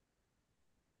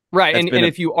 Right. And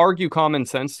if you argue common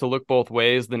sense to look both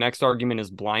ways, the next argument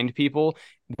is blind people,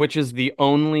 which is the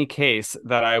only case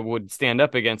that I would stand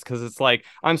up against. Because it's like,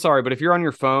 I'm sorry, but if you're on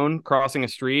your phone crossing a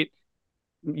street,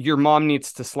 your mom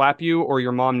needs to slap you or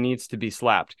your mom needs to be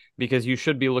slapped because you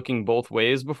should be looking both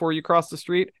ways before you cross the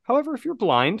street. However, if you're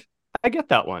blind, I get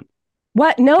that one.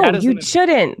 What? No, you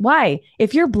shouldn't. Why?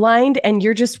 If you're blind and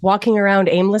you're just walking around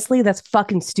aimlessly, that's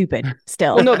fucking stupid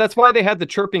still. Well, no, that's why they had the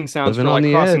chirping sounds for like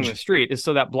crossing the street, is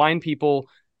so that blind people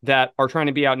that are trying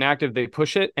to be out and active, they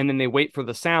push it and then they wait for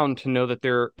the sound to know that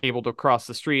they're able to cross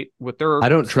the street with their... I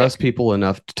don't trust people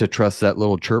enough to trust that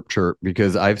little chirp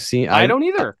because I've seen... I don't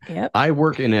either. Yep. I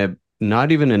work in a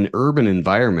not even an urban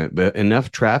environment, but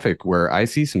enough traffic where I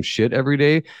see some shit every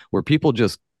day where people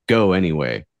just go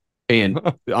anyway. And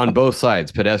on both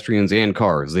sides, pedestrians and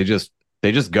cars, they just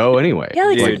go anyway. Yeah,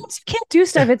 like sometimes you can't do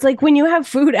stuff. It's like when you have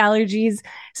food allergies,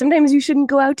 sometimes you shouldn't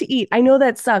go out to eat. I know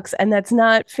that sucks and that's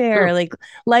not fair. Sure. Like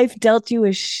life dealt you a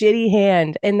shitty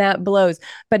hand and that blows.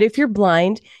 But if you're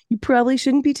blind, you probably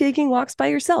shouldn't be taking walks by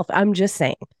yourself. I'm just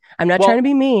saying. I'm not trying to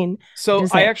be mean. So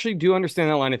I actually do understand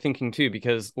that line of thinking too,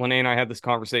 because Lene and I had this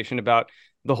conversation about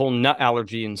the whole nut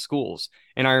allergy in schools.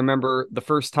 And I remember the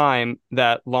first time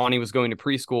that Lonnie was going to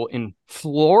preschool in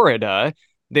Florida,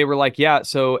 they were like, yeah,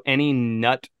 so any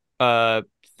nut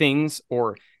things,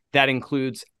 or that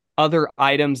includes other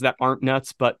items that aren't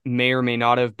nuts, but may or may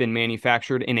not have been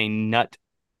manufactured in a nut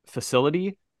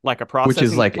facility, like a processing Which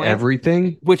is like plant,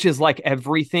 everything? Which is like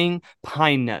everything,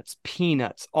 pine nuts,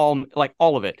 peanuts, all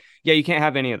of it. Yeah, you can't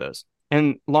have any of those.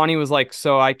 And Lonnie was like,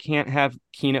 so I can't have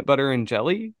peanut butter and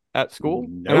jelly at school?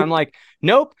 Nope. And I'm like,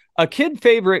 nope, a kid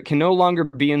favorite can no longer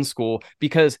be in school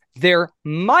because there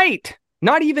might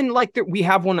not even like that we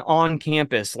have one on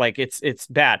campus. Like it's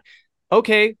bad.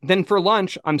 Okay, then for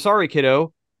lunch, I'm sorry,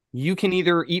 kiddo, you can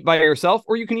either eat by yourself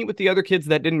or you can eat with the other kids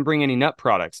that didn't bring any nut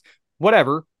products.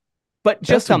 Whatever. But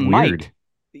just That's a weird. might.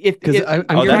 Because I'm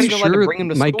you're not pretty even allowed to sure bring them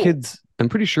to my school. kids. I'm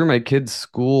pretty sure my kids'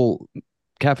 school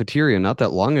cafeteria not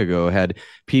that long ago had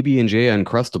PB&J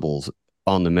Uncrustables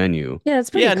on the menu. Yeah, it's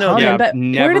pretty Yeah, no, common. yeah, but where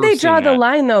never do they draw seen the that.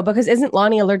 line though? Because isn't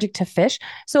Lonnie allergic to fish?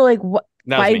 So like,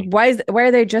 That was me. why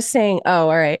are they just saying, oh,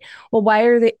 all right, well, why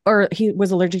are they, or he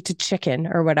was allergic to chicken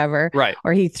or whatever, Right.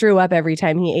 or he threw up every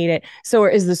time he ate it. So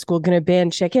is the school going to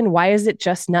ban chicken? Why is it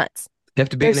just nuts? They have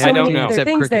to be There's an so I don't many know. other except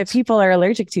things crickets. that people are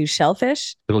allergic to.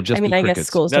 Shellfish. It'll just I mean, be I guess crickets.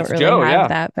 schools That's don't really Joe, have yeah.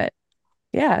 that, but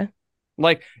yeah.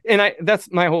 Like, and that's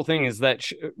my whole thing is that,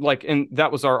 like, and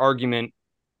that was our argument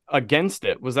against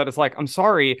it, was that it's like, I'm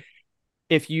sorry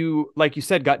if you, like you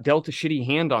said, got dealt a shitty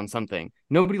hand on something.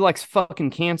 Nobody likes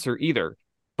fucking cancer either,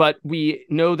 but we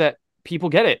know that people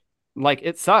get it. Like,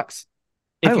 it sucks.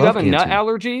 If I you love have a nut cancer.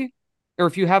 allergy, or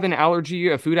if you have an allergy,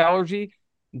 a food allergy,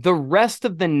 the rest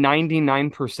of the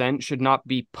 99% should not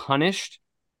be punished.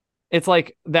 It's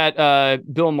like that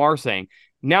Bill Maher saying,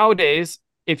 nowadays,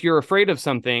 if you're afraid of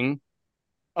something,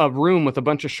 a room with a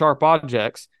bunch of sharp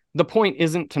objects, the point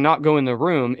isn't to not go in the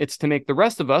room, it's to make the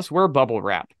rest of us wear bubble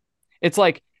wrap. It's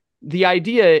like the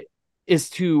idea is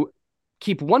to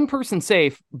keep one person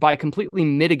safe by completely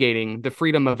mitigating the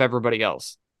freedom of everybody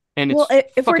else. And it's Well, if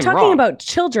we're fucking talking wrong. about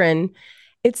children,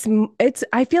 it's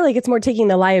I feel like it's more taking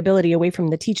the liability away from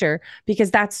the teacher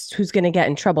because that's who's going to get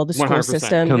in trouble. The school 100%.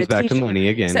 system Comes the back to teacher. money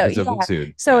again So, because of yeah.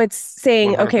 sued. So it's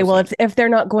saying, okay, well, 100%. if they're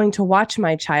not going to watch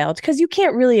my child, because you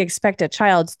can't really expect a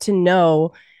child to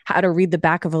know how to read the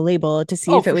back of a label to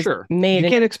see Oh, if it for was sure. made You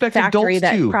in can't a expect factory adults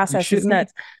that to. You processes shouldn't.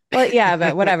 nuts. Well, yeah,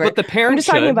 but whatever. But the I'm parents just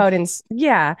talking should. about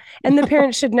and the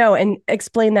parent should know and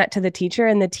explain that to the teacher,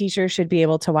 and the teacher should be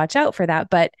able to watch out for that.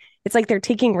 But it's like they're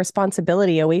taking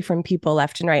responsibility away from people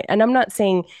left and right. And I'm not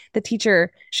saying the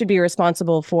teacher should be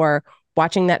responsible for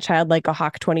watching that child like a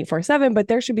hawk 24/7, but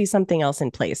there should be something else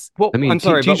in place. Well, I mean, I'm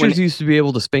sorry, but teachers when, used to be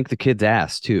able to spank the kid's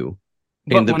ass too,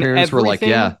 but and the when parents were like, everything-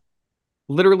 "Yeah,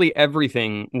 literally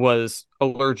everything was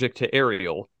allergic to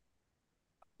Ariel.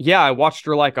 Yeah, I watched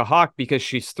her like a hawk because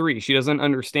she's 3. She doesn't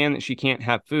understand that she can't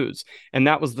have foods. And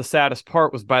that was the saddest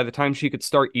part, was by the time she could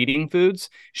start eating foods,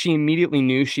 she immediately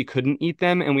knew she couldn't eat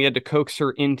them, and we had to coax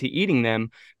her into eating them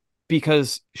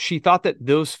because she thought that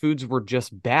those foods were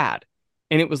just bad.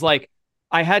 And it was like,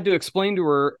 I had to explain to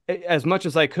her as much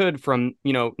as I could from,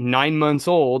 9 months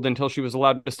old until she was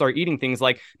allowed to start eating things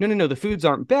like, no, the foods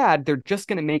aren't bad. They're just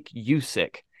going to make you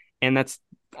sick. And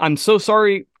I'm so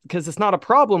sorry because it's not a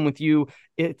problem with you.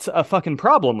 It's a fucking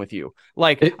problem with you.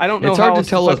 Like, I don't know. It's how hard to else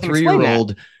tell a fucking explain that.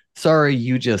 3-year-old, sorry,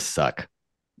 you just suck.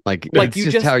 Like it's you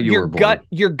just how you your were born. gut,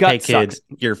 your gut Hey kid, sucks,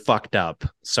 you're fucked up.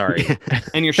 Sorry.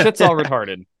 and your shit's all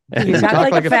retarded. You Talk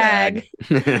talk like a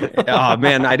fag. Oh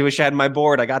man, I wish I had my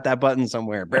board. I got that button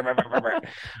somewhere. What up,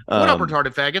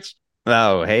 retarded faggots?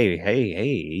 Oh, hey,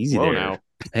 easy Whoa, there. now.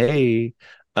 Hey.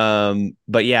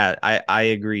 But yeah, I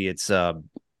agree.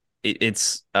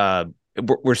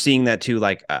 We're seeing that too.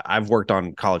 Like I've worked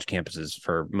on college campuses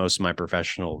for most of my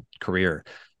professional career,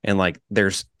 and like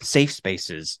there's safe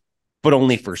spaces, but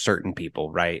only for certain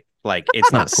people, right? Like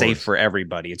it's not safe for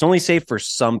everybody. It's only safe for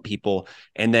some people.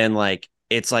 And then like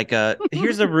it's like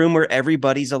here's a room where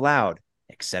everybody's allowed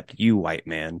except you, white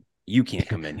man. You can't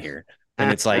come in here.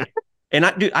 And it's like, and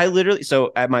I literally,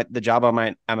 so at the job I'm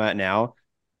at now,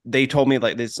 they told me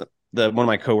like this. One of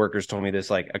my coworkers told me this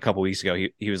like a couple weeks ago.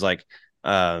 He was like,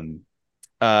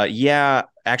 yeah,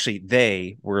 actually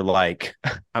they were like,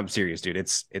 I'm serious, dude.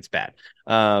 It's bad.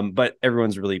 But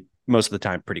everyone's really most of the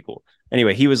time pretty cool.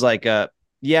 Anyway, he was like,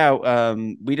 yeah,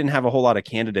 we didn't have a whole lot of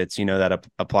candidates, that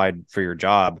applied for your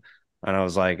job. And I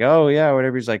was like, oh yeah,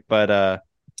 whatever. He's like, but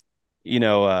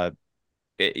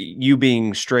you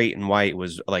being straight and white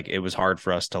was like, it was hard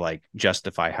for us to like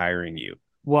justify hiring you.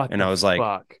 What? And I was like,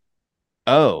 fuck?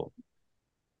 oh,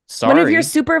 sorry. One of your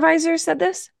supervisors said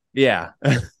this? Yeah.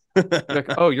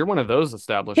 Like, oh, you're one of those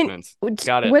establishments.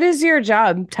 Got it. What is your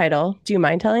job title? Do you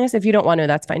mind telling us? If you don't want to,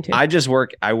 that's fine too.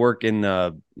 I work in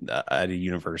at a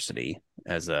university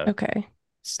as a Okay.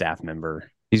 staff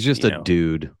member. He's just a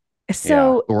dude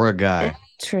So or a guy.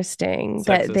 interesting Sexist.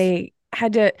 that they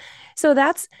had to. So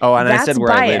that's Oh, and I said that's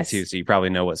where I live bias. too, so you probably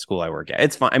know what school I work at.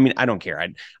 It's fine. I mean, I don't care.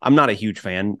 I'm not a huge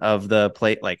fan of the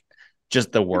plate. Like,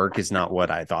 just the work is not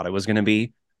what I thought it was going to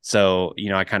be. So,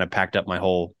 I kind of packed up my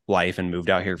whole life and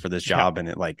moved out here for this job, and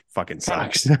it like fucking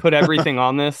sucks. Put everything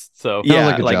on this. So Yeah,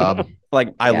 like a job.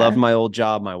 Like I Yeah. loved my old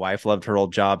job. My wife loved her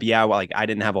old job. Yeah, well, like I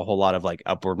didn't have a whole lot of like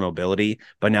upward mobility,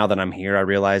 but now that I'm here, I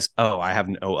realize, I have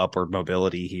no upward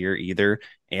mobility here either,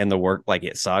 and the work like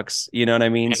it sucks. You know what I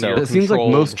mean? And So you're It seems like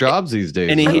controlled. most jobs these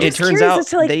days. And I'm it just turns curious out as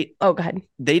to, like, they oh, go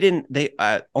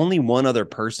ahead. only one other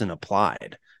person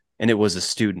applied, and it was a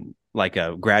student, like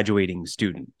a graduating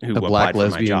student who a black applied for my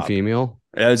lesbian job. female.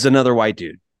 It was another white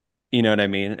dude. You know what I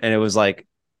mean? And it was like,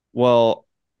 well,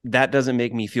 that doesn't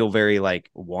make me feel very like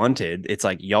wanted. It's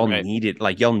like y'all Right.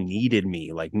 needed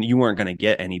me. Like you weren't going to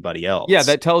get anybody else. Yeah,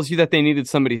 that tells you that they needed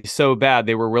somebody so bad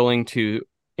they were willing to,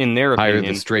 in their Hire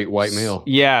opinion, the straight white male.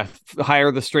 Yeah,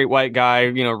 hire the straight white guy.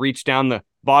 Reach down the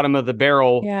bottom of the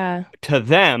barrel Yeah. to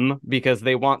them because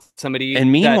they want somebody.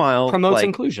 And meanwhile, that promotes like,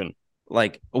 inclusion.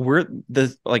 like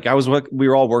we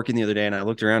were all working the other day, and I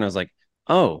looked around. And I was like,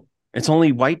 oh, it's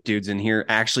only white dudes in here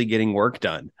actually getting work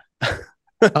done.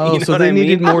 Oh, You know so what they I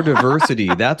needed mean? more diversity.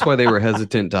 That's why they were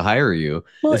hesitant to hire you.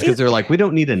 Well, It's because they're like, we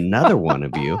don't need another one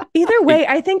of you. either way,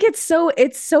 I think it's so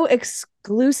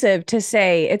exclusive to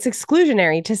say, it's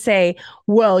exclusionary to say,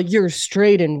 well, you're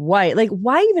straight and white. Like,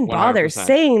 why even bother 100%.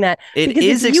 saying that? It Because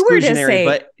is if you were to exclusionary, say-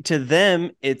 but to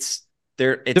them, it's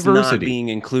not Diversity. being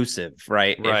inclusive,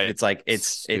 right? Right. It's like it's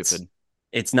Stupid.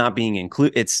 it's not being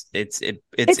included. It's It's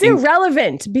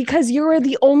irrelevant because you were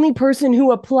the only person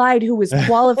who applied who was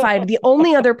qualified. The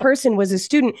only other person was a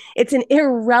student. It's an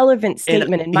irrelevant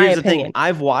statement, in my here's the opinion. thing.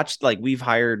 I've watched, like, we've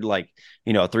hired like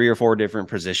 3 or 4 different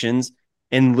positions,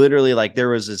 and literally, like, there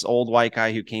was this old white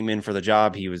guy who came in for the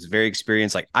job. He was very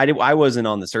experienced. Like, I wasn't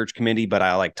on the search committee, but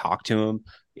I like talked to him,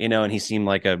 and he seemed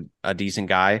like a decent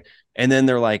guy. And then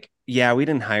they're like, yeah, we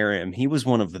didn't hire him. He was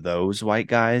one of those white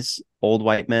guys, old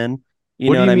white men.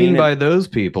 What know do you I mean mean? by those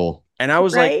people? And I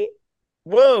was like, Right?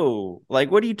 whoa,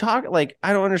 like, what are you talking? Like,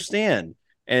 I don't understand.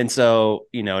 And so,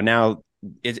 now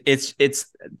it's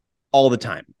all the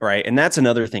time. Right. And that's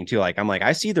another thing too. Like, I'm like,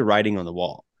 I see the writing on the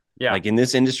wall. Yeah. Like in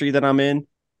this industry that I'm in,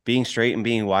 being straight and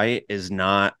being white is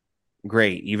not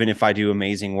great. Even if I do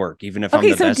amazing work, even if I'm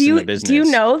the best in the business. do you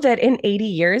know that in 80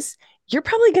 years, you're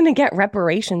probably going to get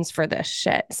reparations for this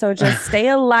shit? So just stay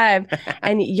alive.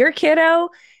 And your kiddo,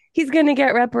 he's going to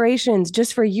get reparations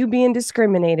just for you being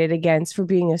discriminated against for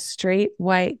being a straight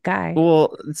white guy.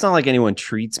 Well, it's not like anyone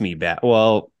treats me bad.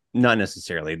 Well, not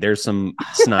necessarily. There's some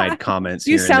snide comments.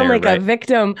 You here sound and like there, a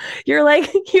victim.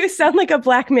 You sound like a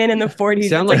black man in the 40s. You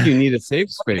sound like you need a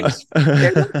safe space.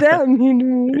 They're not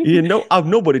them,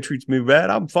 nobody treats me bad.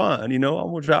 I'm fine.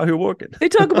 I'm just out here working. They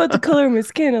talk about the color of my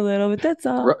skin a little, but that's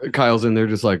all. Kyle's in there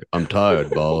just like, I'm tired,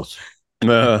 boss.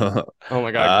 Oh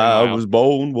my God. I Green Mile. was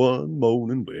born one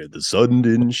morning where the sun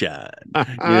didn't shine.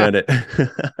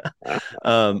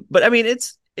 But I mean,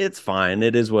 it's fine.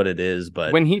 It is what it is.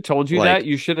 But When he told you like- that,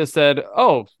 you should have said,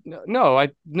 "Oh, no, I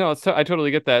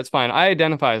totally get that. It's fine. I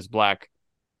identify as black."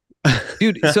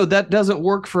 Dude, so that doesn't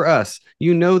work for us.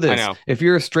 You know this. I know. If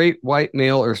you're a straight white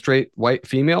male or straight white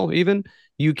female, even,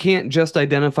 you can't just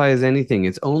identify as anything.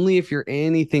 It's only if you're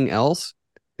anything else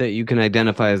that you can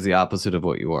identify as the opposite of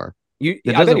what you are. I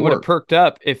bet doesn't he would have work. perked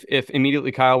up if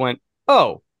immediately Kyle went,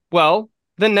 "Oh, well,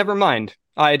 then never mind.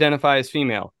 I identify as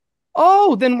female."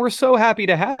 Oh, then we're so happy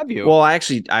to have you. Well,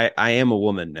 actually, I am a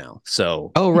woman now,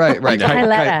 so Oh, right.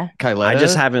 Kyletta. Kyletta. I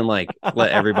just haven't like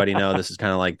let everybody know this is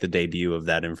kind of like the debut of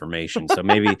that information. So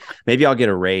maybe I'll get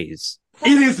a raise. It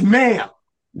is ma'am.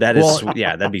 That is, Well-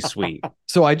 yeah, that'd be sweet.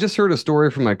 So I just heard a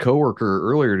story from my coworker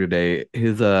earlier today.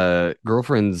 His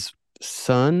girlfriend's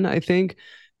son, I think,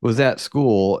 was at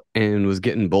school and was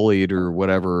getting bullied or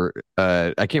whatever.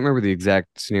 I can't remember the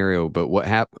exact scenario, but what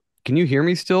happened? Can you hear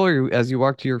me still, or as you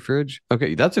walk to your fridge?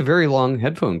 Okay, that's a very long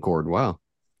headphone cord. Wow.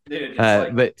 Dude,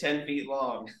 it's but- 10 feet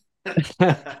long.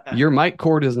 Your mic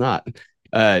cord is not.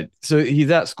 So he's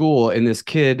at school and this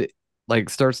kid like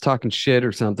starts talking shit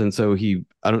or something. So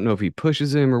I don't know if he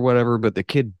pushes him or whatever, but the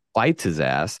kid bites his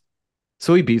ass.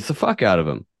 So he beats the fuck out of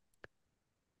him.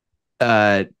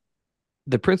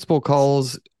 The principal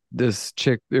calls this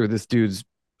chick or this dude's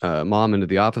mom into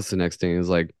the office the next day and is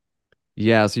like,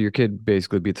 yeah, so your kid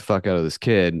basically beat the fuck out of this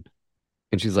kid.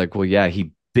 And she's like, well, yeah,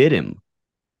 he bit him.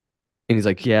 And he's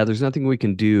like, yeah, there's nothing we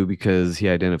can do because he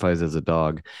identifies as a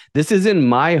dog. This is in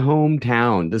my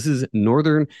hometown. This is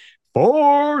Northern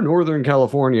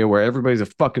California, where everybody's a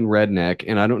fucking redneck.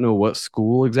 And I don't know what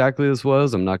school exactly this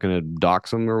was. I'm not going to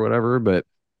dox them or whatever. But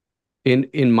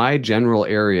in my general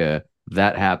area,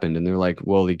 that happened. And they're like,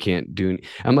 well, he can't do it.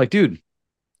 I'm like, dude,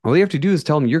 all you have to do is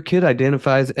tell him your kid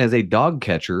identifies as a dog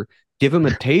catcher, give him a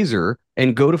taser,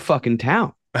 and go to fucking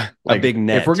town. a big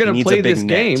net. If we're gonna play this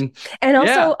game, And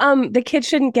also, the kid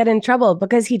shouldn't get in trouble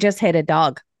because he just hit a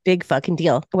dog. Big fucking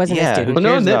deal. It wasn't his student.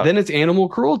 well, no, then it's animal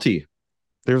cruelty.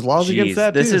 There's laws against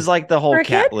that. This too. is like the whole For a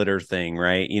cat kid? litter thing,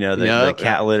 right? You know, the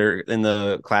cat litter in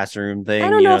the classroom thing. I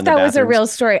don't know if that was a real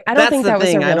story. I don't think that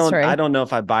was a real story. I don't know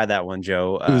if I buy that one,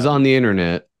 Joe. It was on the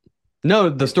internet. No,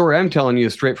 the story I'm telling you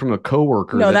is straight from a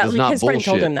coworker. No, that does not his friend bullshit.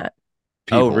 told him that.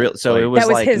 Oh, real? So it was That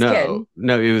was like his no, kid.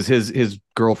 no, it was his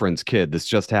girlfriend's kid. This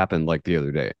just happened like the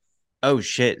other day. oh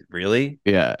shit, really?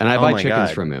 Yeah, and I Oh buy my chickens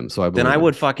God. from him, so I Then believe I him.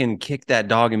 would fucking kick that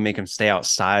dog and make him stay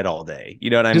outside all day.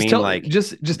 You know what I just mean? tell, Like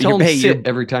just tell him hey, to sit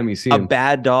every time you see a him.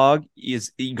 bad dog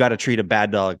is you got to treat a bad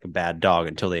dog like a bad dog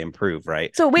until they improve,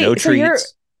 right? So wait, no so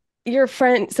treats. your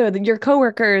friend, so your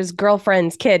coworker's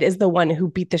girlfriend's kid is the one who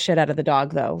beat the shit out of the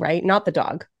dog, though, right? Not the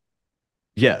dog.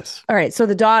 Yes. All right, so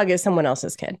the dog is someone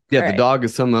else's kid. Yeah, All the right. dog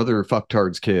is some other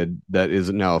fucktard's kid that is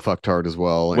now a fucktard as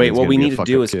well. and Wait, is what gonna we be a need to fucked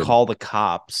do up is kid. call the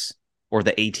cops or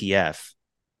the ATF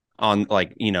on,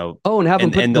 like, you know, Oh, and have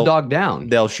him put the they'll- dog down.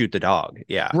 They'll shoot the dog.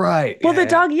 Yeah. Right. Well, the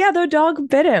dog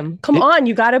bit him. Come on,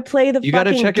 you got to play the You gotta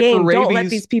fucking check it for game. Don't let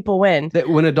rabies. these people win. That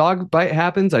when a dog bite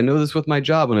happens, I know this with my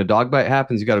job. When a dog bite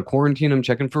happens, you got to quarantine them,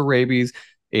 checking for rabies,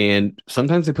 and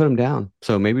sometimes they put them down.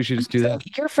 So maybe we should just do that.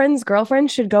 Your friend's girlfriend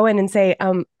should go in and say,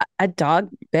 a dog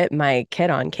bit my kid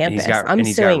on And campus. he's got I'm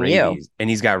suing you. rabies. And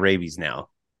he's got rabies now.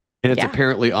 And it's Yeah.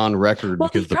 apparently on record Well,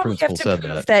 because they the probably principal have to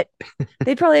said prove that.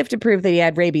 they'd probably have to prove that he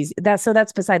had rabies. That's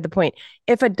beside the point.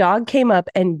 If a dog came up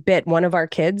and bit one of our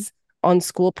kids on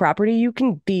school property, you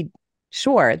can be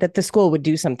sure that the school would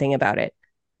do something about it.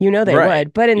 You know they Right.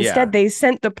 would. But instead, Yeah. they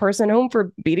sent the person home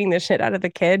for beating the shit out of the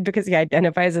kid because he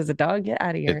identifies as a dog. Get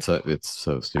out of here. It's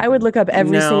so stupid. I would look up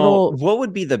every Now, single. What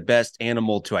would be the best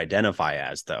animal to identify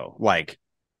as, though? Like,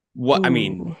 what I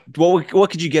mean, Ooh. what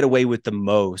could you get away with the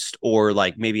most, or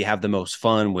like maybe have the most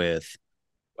fun with,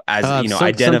 as you know, something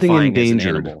identifying as an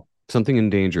endangered. animal? Something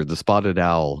endangered. The spotted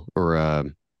owl, or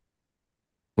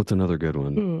what's another good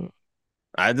one? Hmm.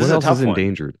 This What is a else tough is one.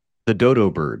 endangered? The dodo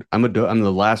bird. I'm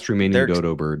the last remaining They're-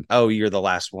 dodo bird. Oh, you're the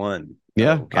last one.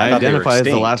 Yeah, Okay, I thought they were identify as the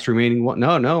extinct. last remaining one.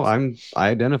 No, I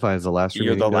identify as the last You're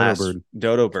remaining the dodo last bird.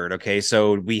 dodo bird. Okay,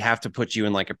 so we have to put you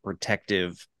in like a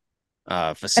protective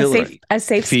A facility.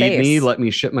 safe Feed space. me, let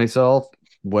me shit myself,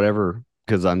 whatever,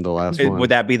 because I'm the last one. Would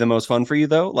that be the most fun for you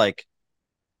though? Like,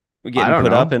 we I getting don't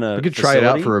put know. up in a We could try it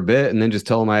out facility? for a bit and then just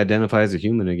tell them I identify as a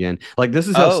human again. Like, this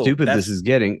is how Oh, stupid that's- this is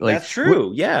getting. Like, That's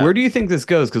true. Yeah. Where do you think this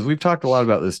goes? Because we've talked a lot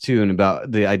about this too, and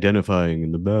about the identifying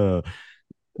and the.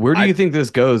 Where do you think this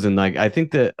goes? And like, I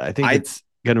think it's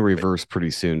gonna reverse pretty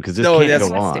soon because this No, can't that's-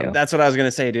 go on. That's what I was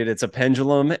gonna say, dude. It's a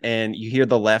pendulum, and you hear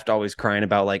the left always crying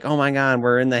about like, "Oh my God,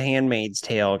 we're in the Handmaid's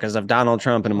Tale because of Donald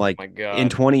Trump," and I'm like, my God. in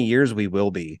 20 years we will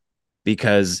be,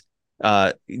 because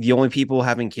the only people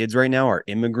having kids right now are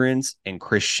immigrants and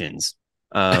Christians.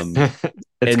 It's and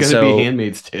gonna so- be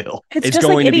Handmaid's Tale. It's It's just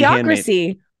going like to be handmade.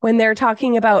 idiocracy when they're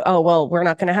talking about, oh, well, we're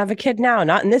not going to have a kid now,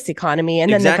 not in this economy. And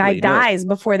then Exactly, the guy no. dies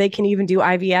before they can even do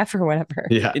IVF or whatever.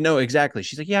 Yeah, No, exactly.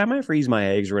 She's like, yeah, I might freeze my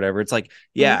eggs or whatever. It's like,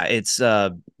 yeah, it's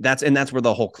that's where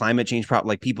the whole climate change problem,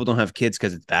 like people don't have kids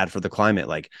because it's bad for the climate.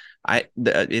 Like I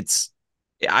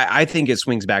think it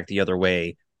swings back the other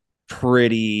way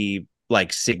pretty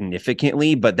like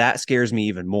significantly, but that scares me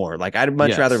even more. Like I'd much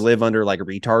Yes. rather live under like a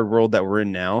retard world that we're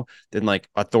in now than like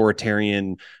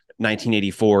authoritarian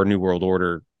 1984 New World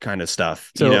Order kind of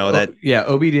stuff. So, you know that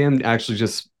OBDM actually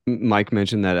just Mike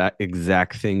mentioned that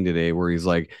exact thing today, where he's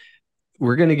like,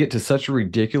 we're gonna get to such a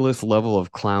ridiculous level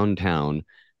of clown town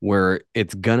where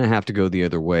it's gonna have to go the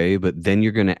other way, but then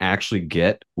you're gonna actually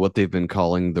get what they've been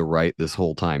calling the right this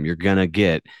whole time. You're gonna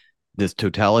get this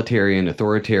totalitarian,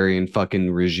 authoritarian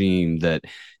fucking regime that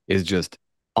is just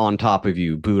on top of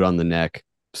you, boot on the neck,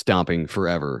 stomping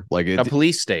forever. Like a it's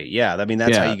police state. Yeah. I mean,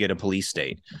 that's how Yeah. you get a police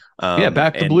state.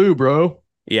 back to and- blue, bro.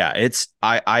 Yeah,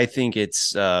 I think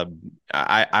it's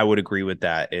I would agree with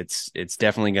that. It's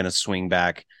definitely going to swing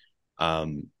back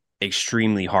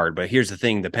extremely hard. But here's the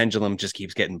thing, the pendulum just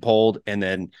keeps getting pulled, and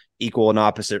then equal and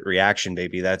opposite reaction,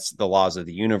 baby. That's the laws of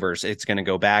the universe. It's going to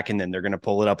go back, and then they're going to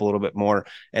pull it up a little bit more,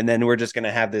 and then we're just going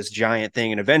to have this giant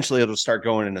thing, and eventually it'll start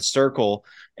going in a circle,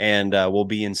 and we'll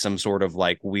be in some sort of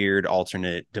like weird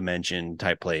alternate dimension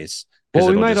type place. 'Cause Well,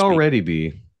 we it'll might just be- already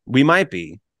be. we might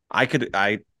be. I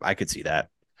could see that.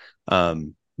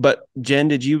 But Jen,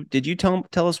 did you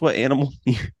tell us what animal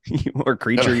or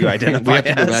creature you we identify have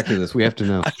to go as? back to this. We have to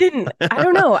know. I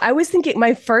don't know. I was thinking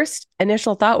my first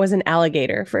initial thought was an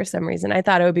alligator for some reason. I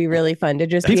thought it would be really fun to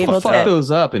just be People able fuck to.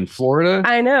 those up in Florida.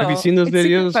 I know. Have you seen those It's super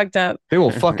videos? fucked up. They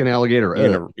will fuck an alligator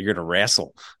up. You're gonna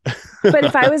wrestle. But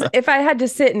if I had to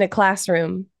sit in a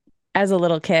classroom as a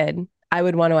little kid, I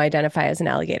would want to identify as an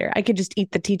alligator. I could just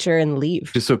eat the teacher and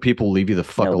leave. Just so people leave you the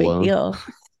fuck No big alone. deal.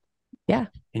 Yeah.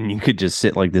 And you could just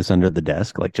sit like this under the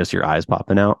desk, like just your eyes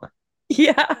popping out,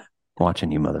 Yeah.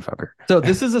 watching you, motherfucker. So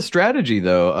this is a strategy,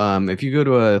 though. If you go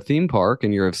to a theme park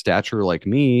and you're of stature like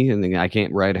me, and then I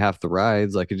can't ride half the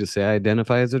rides, I could just say I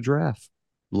identify as a giraffe.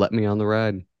 Let me on the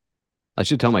ride. I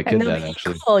should tell my kid that,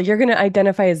 actually. Cool. You're going to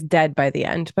identify as dead by the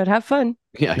end, but have fun.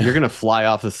 Yeah, you're gonna fly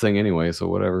off this thing anyway, so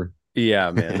whatever.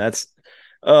 Yeah, man, that's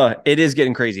it is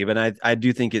getting crazy, but I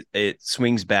do think it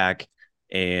swings back,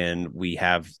 and we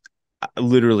have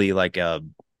literally like a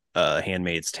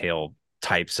Handmaid's Tale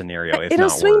type scenario. If It'll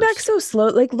not swing worse. back so slow.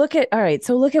 Like, look at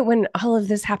when all of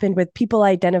this happened with people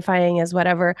identifying as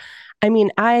whatever. I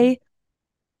mean,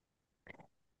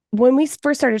 when we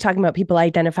first started talking about people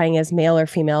identifying as male or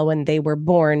female when they were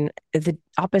born, the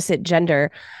opposite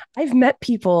gender, I've met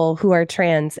people who are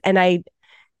trans, and I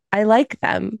like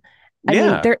them. I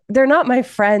mean, they're not my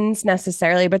friends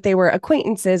necessarily, but they were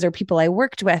acquaintances or people I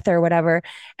worked with or whatever,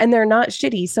 and they're not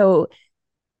shitty. So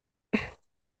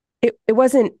it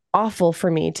wasn't awful for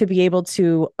me to be able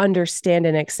to understand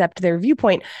and accept their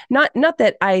viewpoint. Not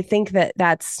that I think that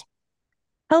that's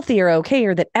healthy or okay,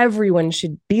 or that everyone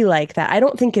should be like that. I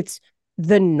don't think it's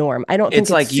the norm. I don't think it's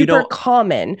like super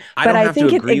common, but I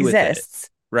think it exists.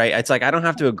 Right. It's like I don't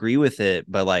have to agree with it,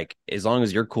 but like as long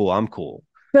as you're cool, I'm cool.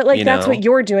 But like that's what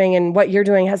you're doing, and what you're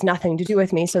doing has nothing to do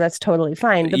with me, so that's totally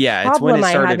fine. The problem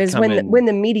I have is when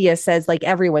the media says like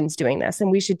everyone's doing this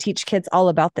and we should teach kids all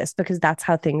about this because that's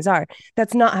how things are.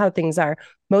 That's not how things are.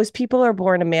 Most people are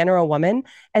born a man or a woman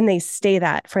and they stay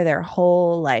that for their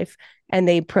whole life and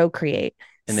they procreate.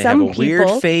 And they have a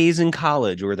weird phase in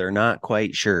college where they're not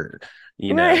quite sure.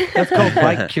 You know, Right. That's called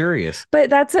bike curious. But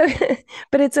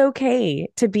but it's okay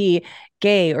to be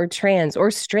gay or trans or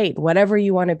straight, whatever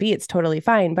you want to be. It's totally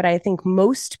fine. But I think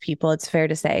most people, it's fair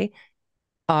to say,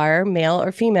 are male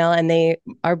or female, and they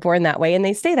are born that way and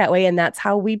they stay that way. And that's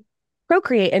how we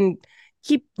procreate and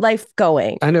keep life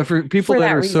going. I know for people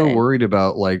that are so reason. worried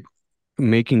about like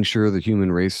making sure the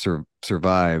human race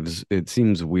survives, it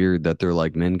seems weird that they're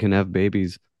like men can have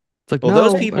babies. It's like, well,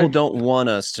 no, those people don't want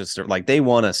us to like they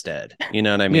want us dead. You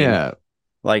know what I mean? Yeah.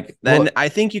 Like then I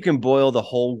think you can boil the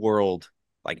whole world,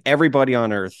 like everybody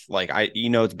on Earth. Like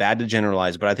it's bad to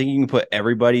generalize, but I think you can put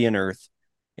everybody on Earth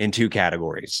in two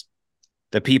categories: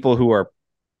 the people who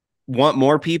want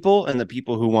more people and the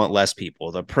people who want less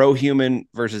people. The pro-human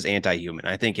versus anti-human.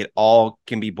 I think it all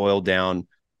can be boiled down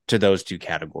to those two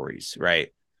categories, right?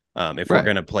 If we're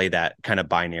going to play that kind of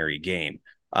binary game.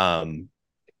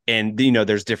 And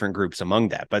there's different groups among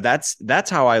that, but that's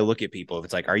how I look at people. If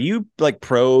it's like, are you like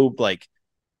pro like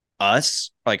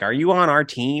us? Like, are you on our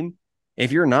team?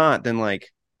 If you're not, then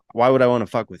like, why would I want to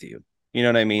fuck with you? You know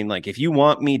what I mean? Like, if you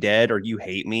want me dead or you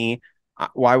hate me,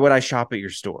 why would I shop at your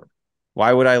store?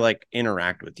 Why would I like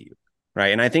interact with you?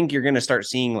 Right. And I think you're going to start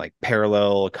seeing like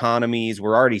parallel economies.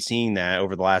 We're already seeing that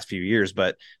over the last few years,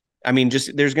 but I mean,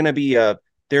 just there's going to be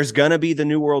the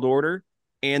New World Order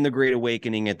and the Great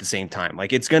Awakening at the same time.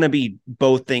 Like it's going to be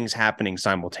both things happening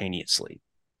simultaneously.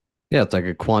 Yeah, it's like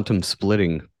a quantum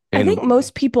splitting. I think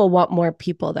most people want more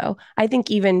people, though. I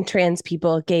think even trans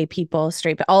people, gay people,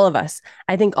 straight, all of us,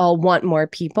 I think all want more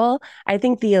people. I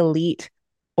think the elite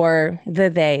or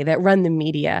they that run the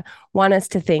media want us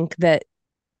to think that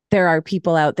there are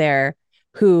people out there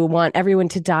who want everyone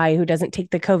to die who doesn't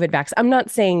take the COVID vaccine. I'm not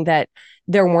saying that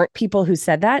there weren't people who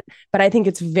said that, but I think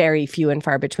it's very few and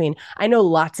far between. I know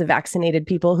lots of vaccinated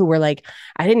people who were like,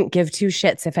 I didn't give two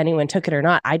shits if anyone took it or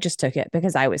not. I just took it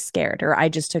because I was scared, or I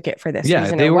just took it for this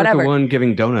reason they or weren't whatever. the one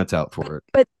giving donuts out for it.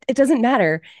 But it doesn't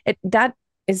matter. That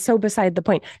is so beside the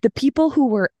point. The people who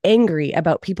were angry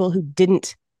about people who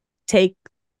didn't take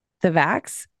the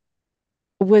vax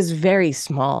was very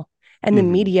small. And the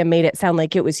media made it sound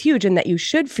like it was huge and that you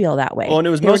should feel that way. Well, and it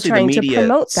was mostly the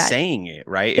media saying it,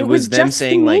 right? It was them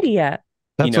saying like, media.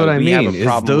 That's what I mean.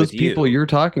 Is those people you're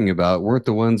talking about weren't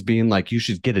the ones being like, you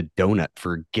should get a donut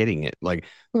for getting it. Like,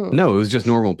 no, it was just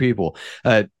normal people.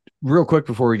 Real quick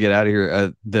before we get out of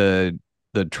here, the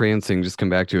trans thing, just come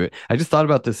back to it. I just thought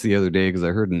about this the other day because I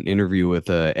heard an interview with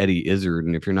Eddie Izzard.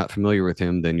 And if you're not familiar with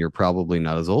him, then you're probably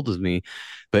not as old as me.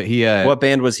 But he what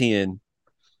band was he in?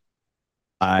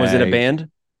 Was it a band?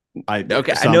 I know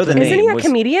the name. Isn't he a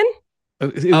comedian?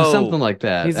 It was something like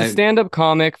that. He's a stand-up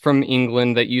comic from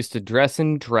England that used to dress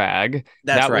in drag.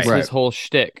 That was his whole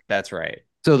shtick. That's right.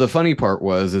 So the funny part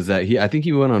is that I think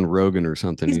he went on Rogan or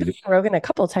something. He's been on Rogan a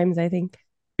couple times, I think.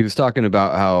 He was talking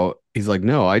about how he's like,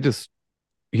 no,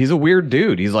 he's a weird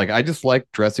dude. He's like, I just like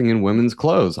dressing in women's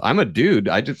clothes. I'm a dude.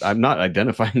 I'm not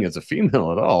identifying as a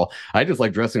female at all. I just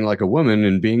like dressing like a woman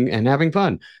and having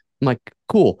fun. I'm like,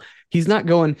 cool. He's not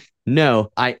going,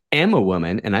 no, I am a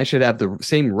woman and I should have the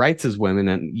same rights as women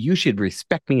and you should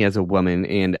respect me as a woman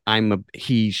and I'm a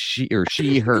he, she, or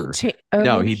she, her.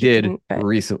 No, he did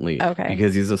recently. Okay.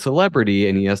 Because he's a celebrity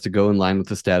and he has to go in line with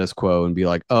the status quo and be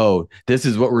like, oh, this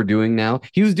is what we're doing now.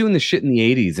 He was doing this shit in the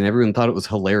 80s and everyone thought it was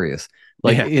hilarious.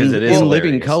 Like in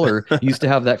Living Color, used to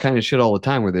have that kind of shit all the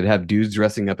time where they'd have dudes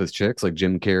dressing up as chicks like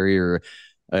Jim Carrey or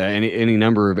any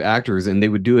number of actors, and they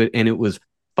would do it, and it was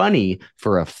funny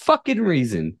for a fucking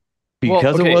reason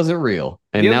because it wasn't real.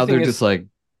 And now they're just like,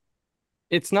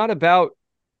 it's not about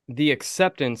the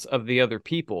acceptance of the other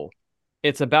people.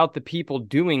 It's about the people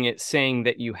doing it saying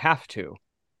that you have to.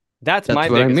 That's my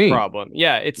biggest problem.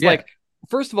 Yeah, it's like,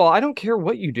 first of all, I don't care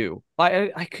what you do.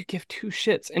 I could give two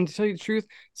shits. And to tell you the truth,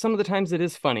 some of the times it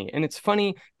is funny. And it's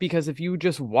funny because if you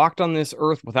just walked on this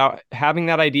earth without having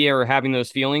that idea or having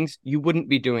those feelings, you wouldn't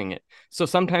be doing it. So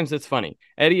sometimes it's funny.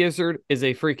 Eddie Izzard is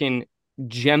a freaking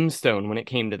gemstone when it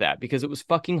came to that because it was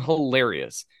fucking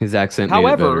hilarious. His accent made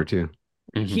it better too.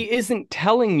 He isn't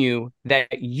telling you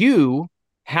that you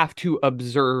have to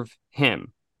observe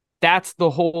him. That's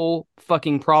the whole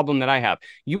fucking problem that I have.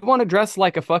 You want to dress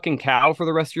like a fucking cow for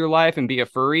the rest of your life and be a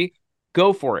furry?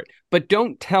 Go for it. But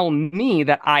don't tell me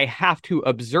that I have to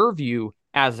observe you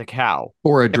as a cow.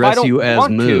 Or address you as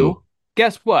moo.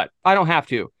 Guess what? I don't have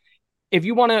to. If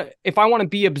I want to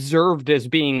be observed as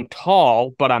being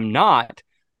tall, but I'm not,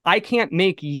 I can't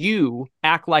make you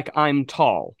act like I'm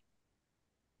tall.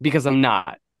 Because I'm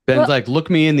not. Ben's like, look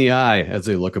me in the eye as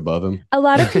they look above him. A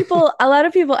lot of people,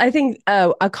 I think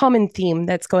a common theme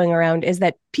that's going around is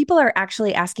that people are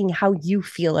actually asking how you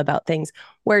feel about things,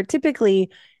 where typically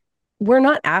we're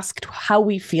not asked how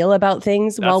we feel about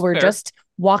things while we're just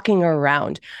walking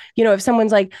around. You know, if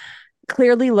someone's like,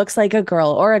 clearly looks like a girl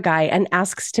or a guy and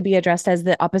asks to be addressed as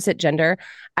the opposite gender,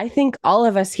 I think all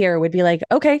of us here would be like,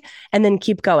 okay, and then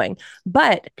keep going.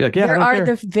 But there are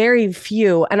the very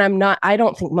few, and I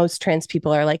don't think most trans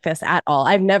people are like this at all.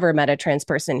 I've never met a trans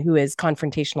person who is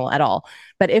confrontational at all.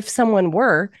 But if someone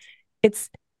were, it's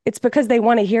because they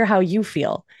want to hear how you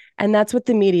feel. And that's what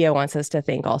the media wants us to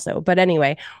think also. But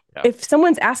anyway, if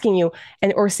someone's asking you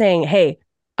or saying, hey,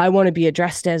 I want to be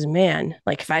addressed as man.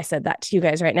 Like if I said that to you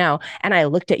guys right now and I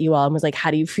looked at you all and was like,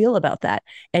 how do you feel about that?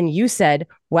 And you said,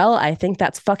 well, I think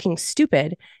that's fucking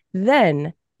stupid.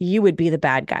 Then you would be the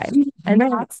bad guy. And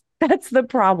that's the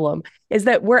problem, is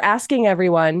that we're asking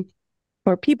everyone,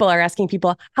 or people are asking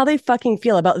people how they fucking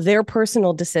feel about their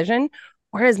personal decision.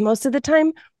 Whereas most of the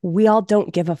time we all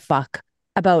don't give a fuck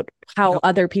about how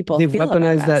other people They've feel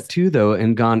weaponized about that too, though,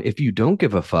 and gone, if you don't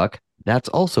give a fuck, that's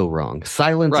also wrong.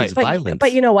 Silence is violence.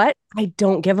 But you know what? I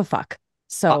don't give a fuck.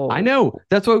 So I know.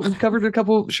 That's what we covered a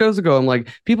couple shows ago. I'm like,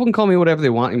 people can call me whatever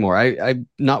they want anymore. I'm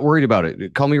not worried about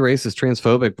it. Call me racist,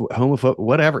 transphobic, homophobic,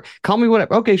 whatever. Call me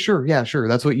whatever. Okay, sure. Yeah, sure.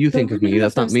 That's what you think of me.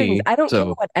 That's not me. I don't care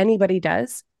what anybody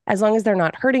does, as long as they're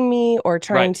not hurting me or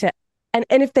trying to. And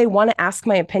if they want to ask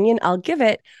my opinion, I'll give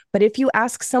it. But if you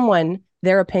ask someone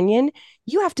their opinion,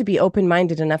 you have to be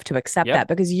open-minded enough to accept that,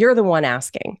 because you're the one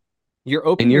asking. You're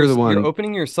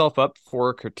opening yourself up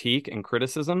for critique and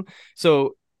criticism.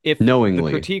 So if knowingly the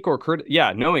critique or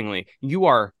knowingly, you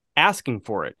are asking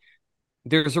for it.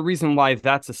 There's a reason why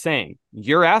that's a saying.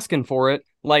 You're asking for it.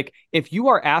 Like if you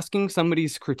are asking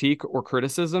somebody's critique or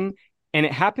criticism and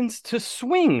it happens to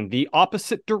swing the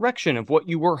opposite direction of what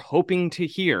you were hoping to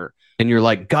hear, and you're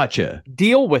like, gotcha,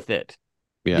 deal with it.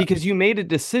 Because you made a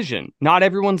decision. Not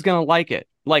everyone's going to like it.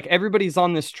 Like everybody's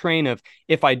on this train of,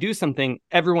 if I do something,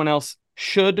 everyone else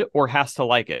should or has to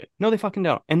like it. No, they fucking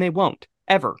don't. And they won't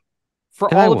ever.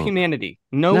 For all of humanity.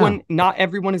 Not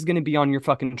everyone is going to be on your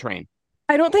fucking train.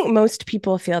 I don't think most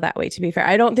people feel that way, to be fair.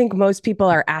 I don't think most people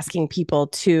are asking people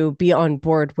to be on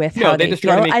board with how they just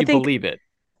feel. try to make you believe it.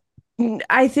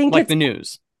 I think like the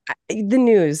news. The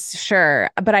news, sure.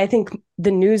 But I think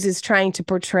the news is trying to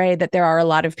portray that there are a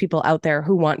lot of people out there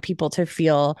who want people to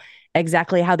feel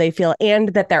exactly how they feel,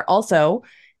 and that they're also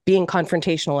being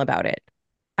confrontational about it.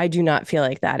 I do not feel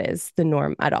like that is the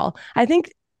norm at all. I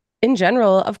think in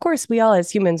general, of course, we all as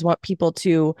humans want people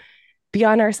to be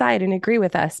on our side and agree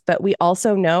with us, but we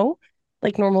also know,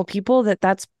 like normal people, that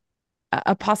that's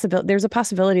a possibility. There's a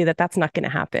possibility that that's not going to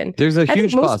happen. There's a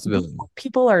huge possibility.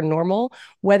 People are normal,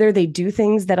 whether they do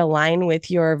things that align with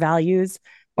your values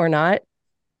or not.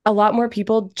 A lot more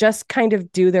people just kind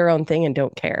of do their own thing and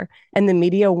don't care. And the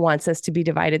media wants us to be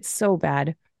divided so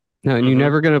bad. No, and you're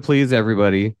never going to please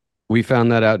everybody. We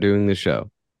found that out doing this show.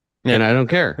 And I don't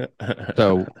care.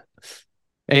 So,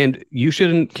 and you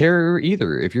shouldn't care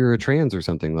either if you're a trans or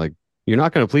something. Like, You're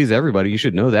not going to please everybody. You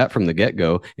should know that from the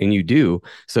get-go, and you do.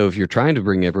 So if you're trying to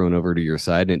bring everyone over to your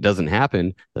side and it doesn't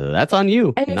happen, that's on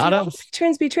you, And not if you us.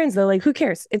 trans be trans though, like who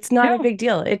cares? It's not a big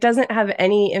deal. It doesn't have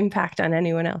any impact on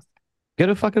anyone else. Get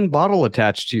a fucking bottle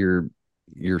attached to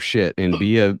your shit and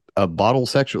be a bottle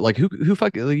sexual. Like who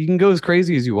like, you can go as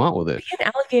crazy as you want with it. Be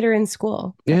an alligator in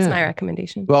school. That's my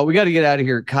recommendation. Well, we got to get out of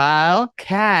here. Kyle,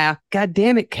 God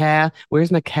damn it, Kyle.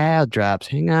 Where's my Kyle drops?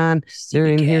 Hang on. They're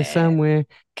in here somewhere.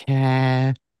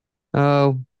 Kyle.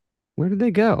 Oh, where did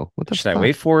they go? What the Should fuck? I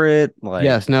wait for it? Like,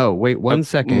 yes, no, wait 1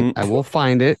 second. I will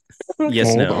find it. Yes,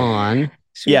 Hold no. on.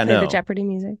 Should we play the Jeopardy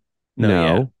music?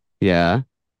 No. Yeah.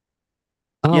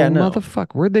 Oh, Yeah, no.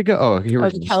 motherfucker. Where'd they go? Oh, here.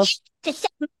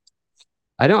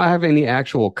 I don't have any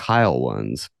actual Kyle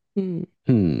ones. Well,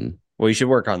 you should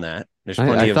work on that. There's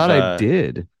plenty I of thought I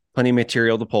did. Plenty of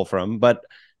material to pull from. But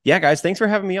yeah, guys, thanks for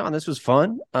having me on. This was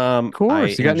fun. Of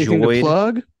course. You got anything to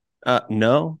plug?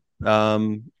 No.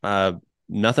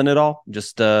 Nothing at all.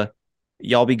 Just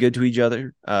y'all be good to each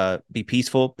other. Be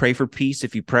peaceful. Pray for peace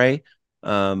if you pray.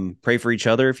 Pray for each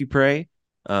other if you pray.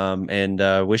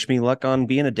 And wish me luck on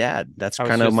being a dad. That's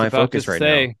kind of my focus right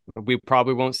now. We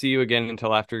probably won't see you again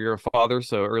until after you're a father.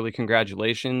 So early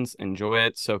congratulations. Enjoy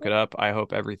it. Soak it up. I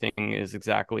hope everything is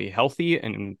exactly healthy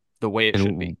and the way it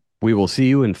should be. We will see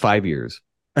you in 5 years.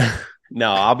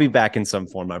 No, I'll be back in some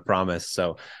form, I promise.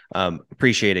 So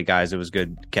appreciate it, guys. It was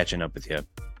good catching up with you. Of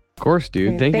course,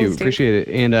 dude. Thank you. Appreciate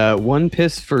it. And 1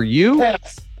 piss for you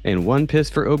and 1 piss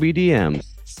for OBDM.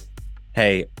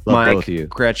 Hey, love Mike, both of you.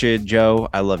 Gretchen, Joe,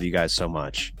 I love you guys so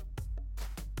much.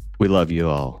 We love you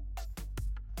all.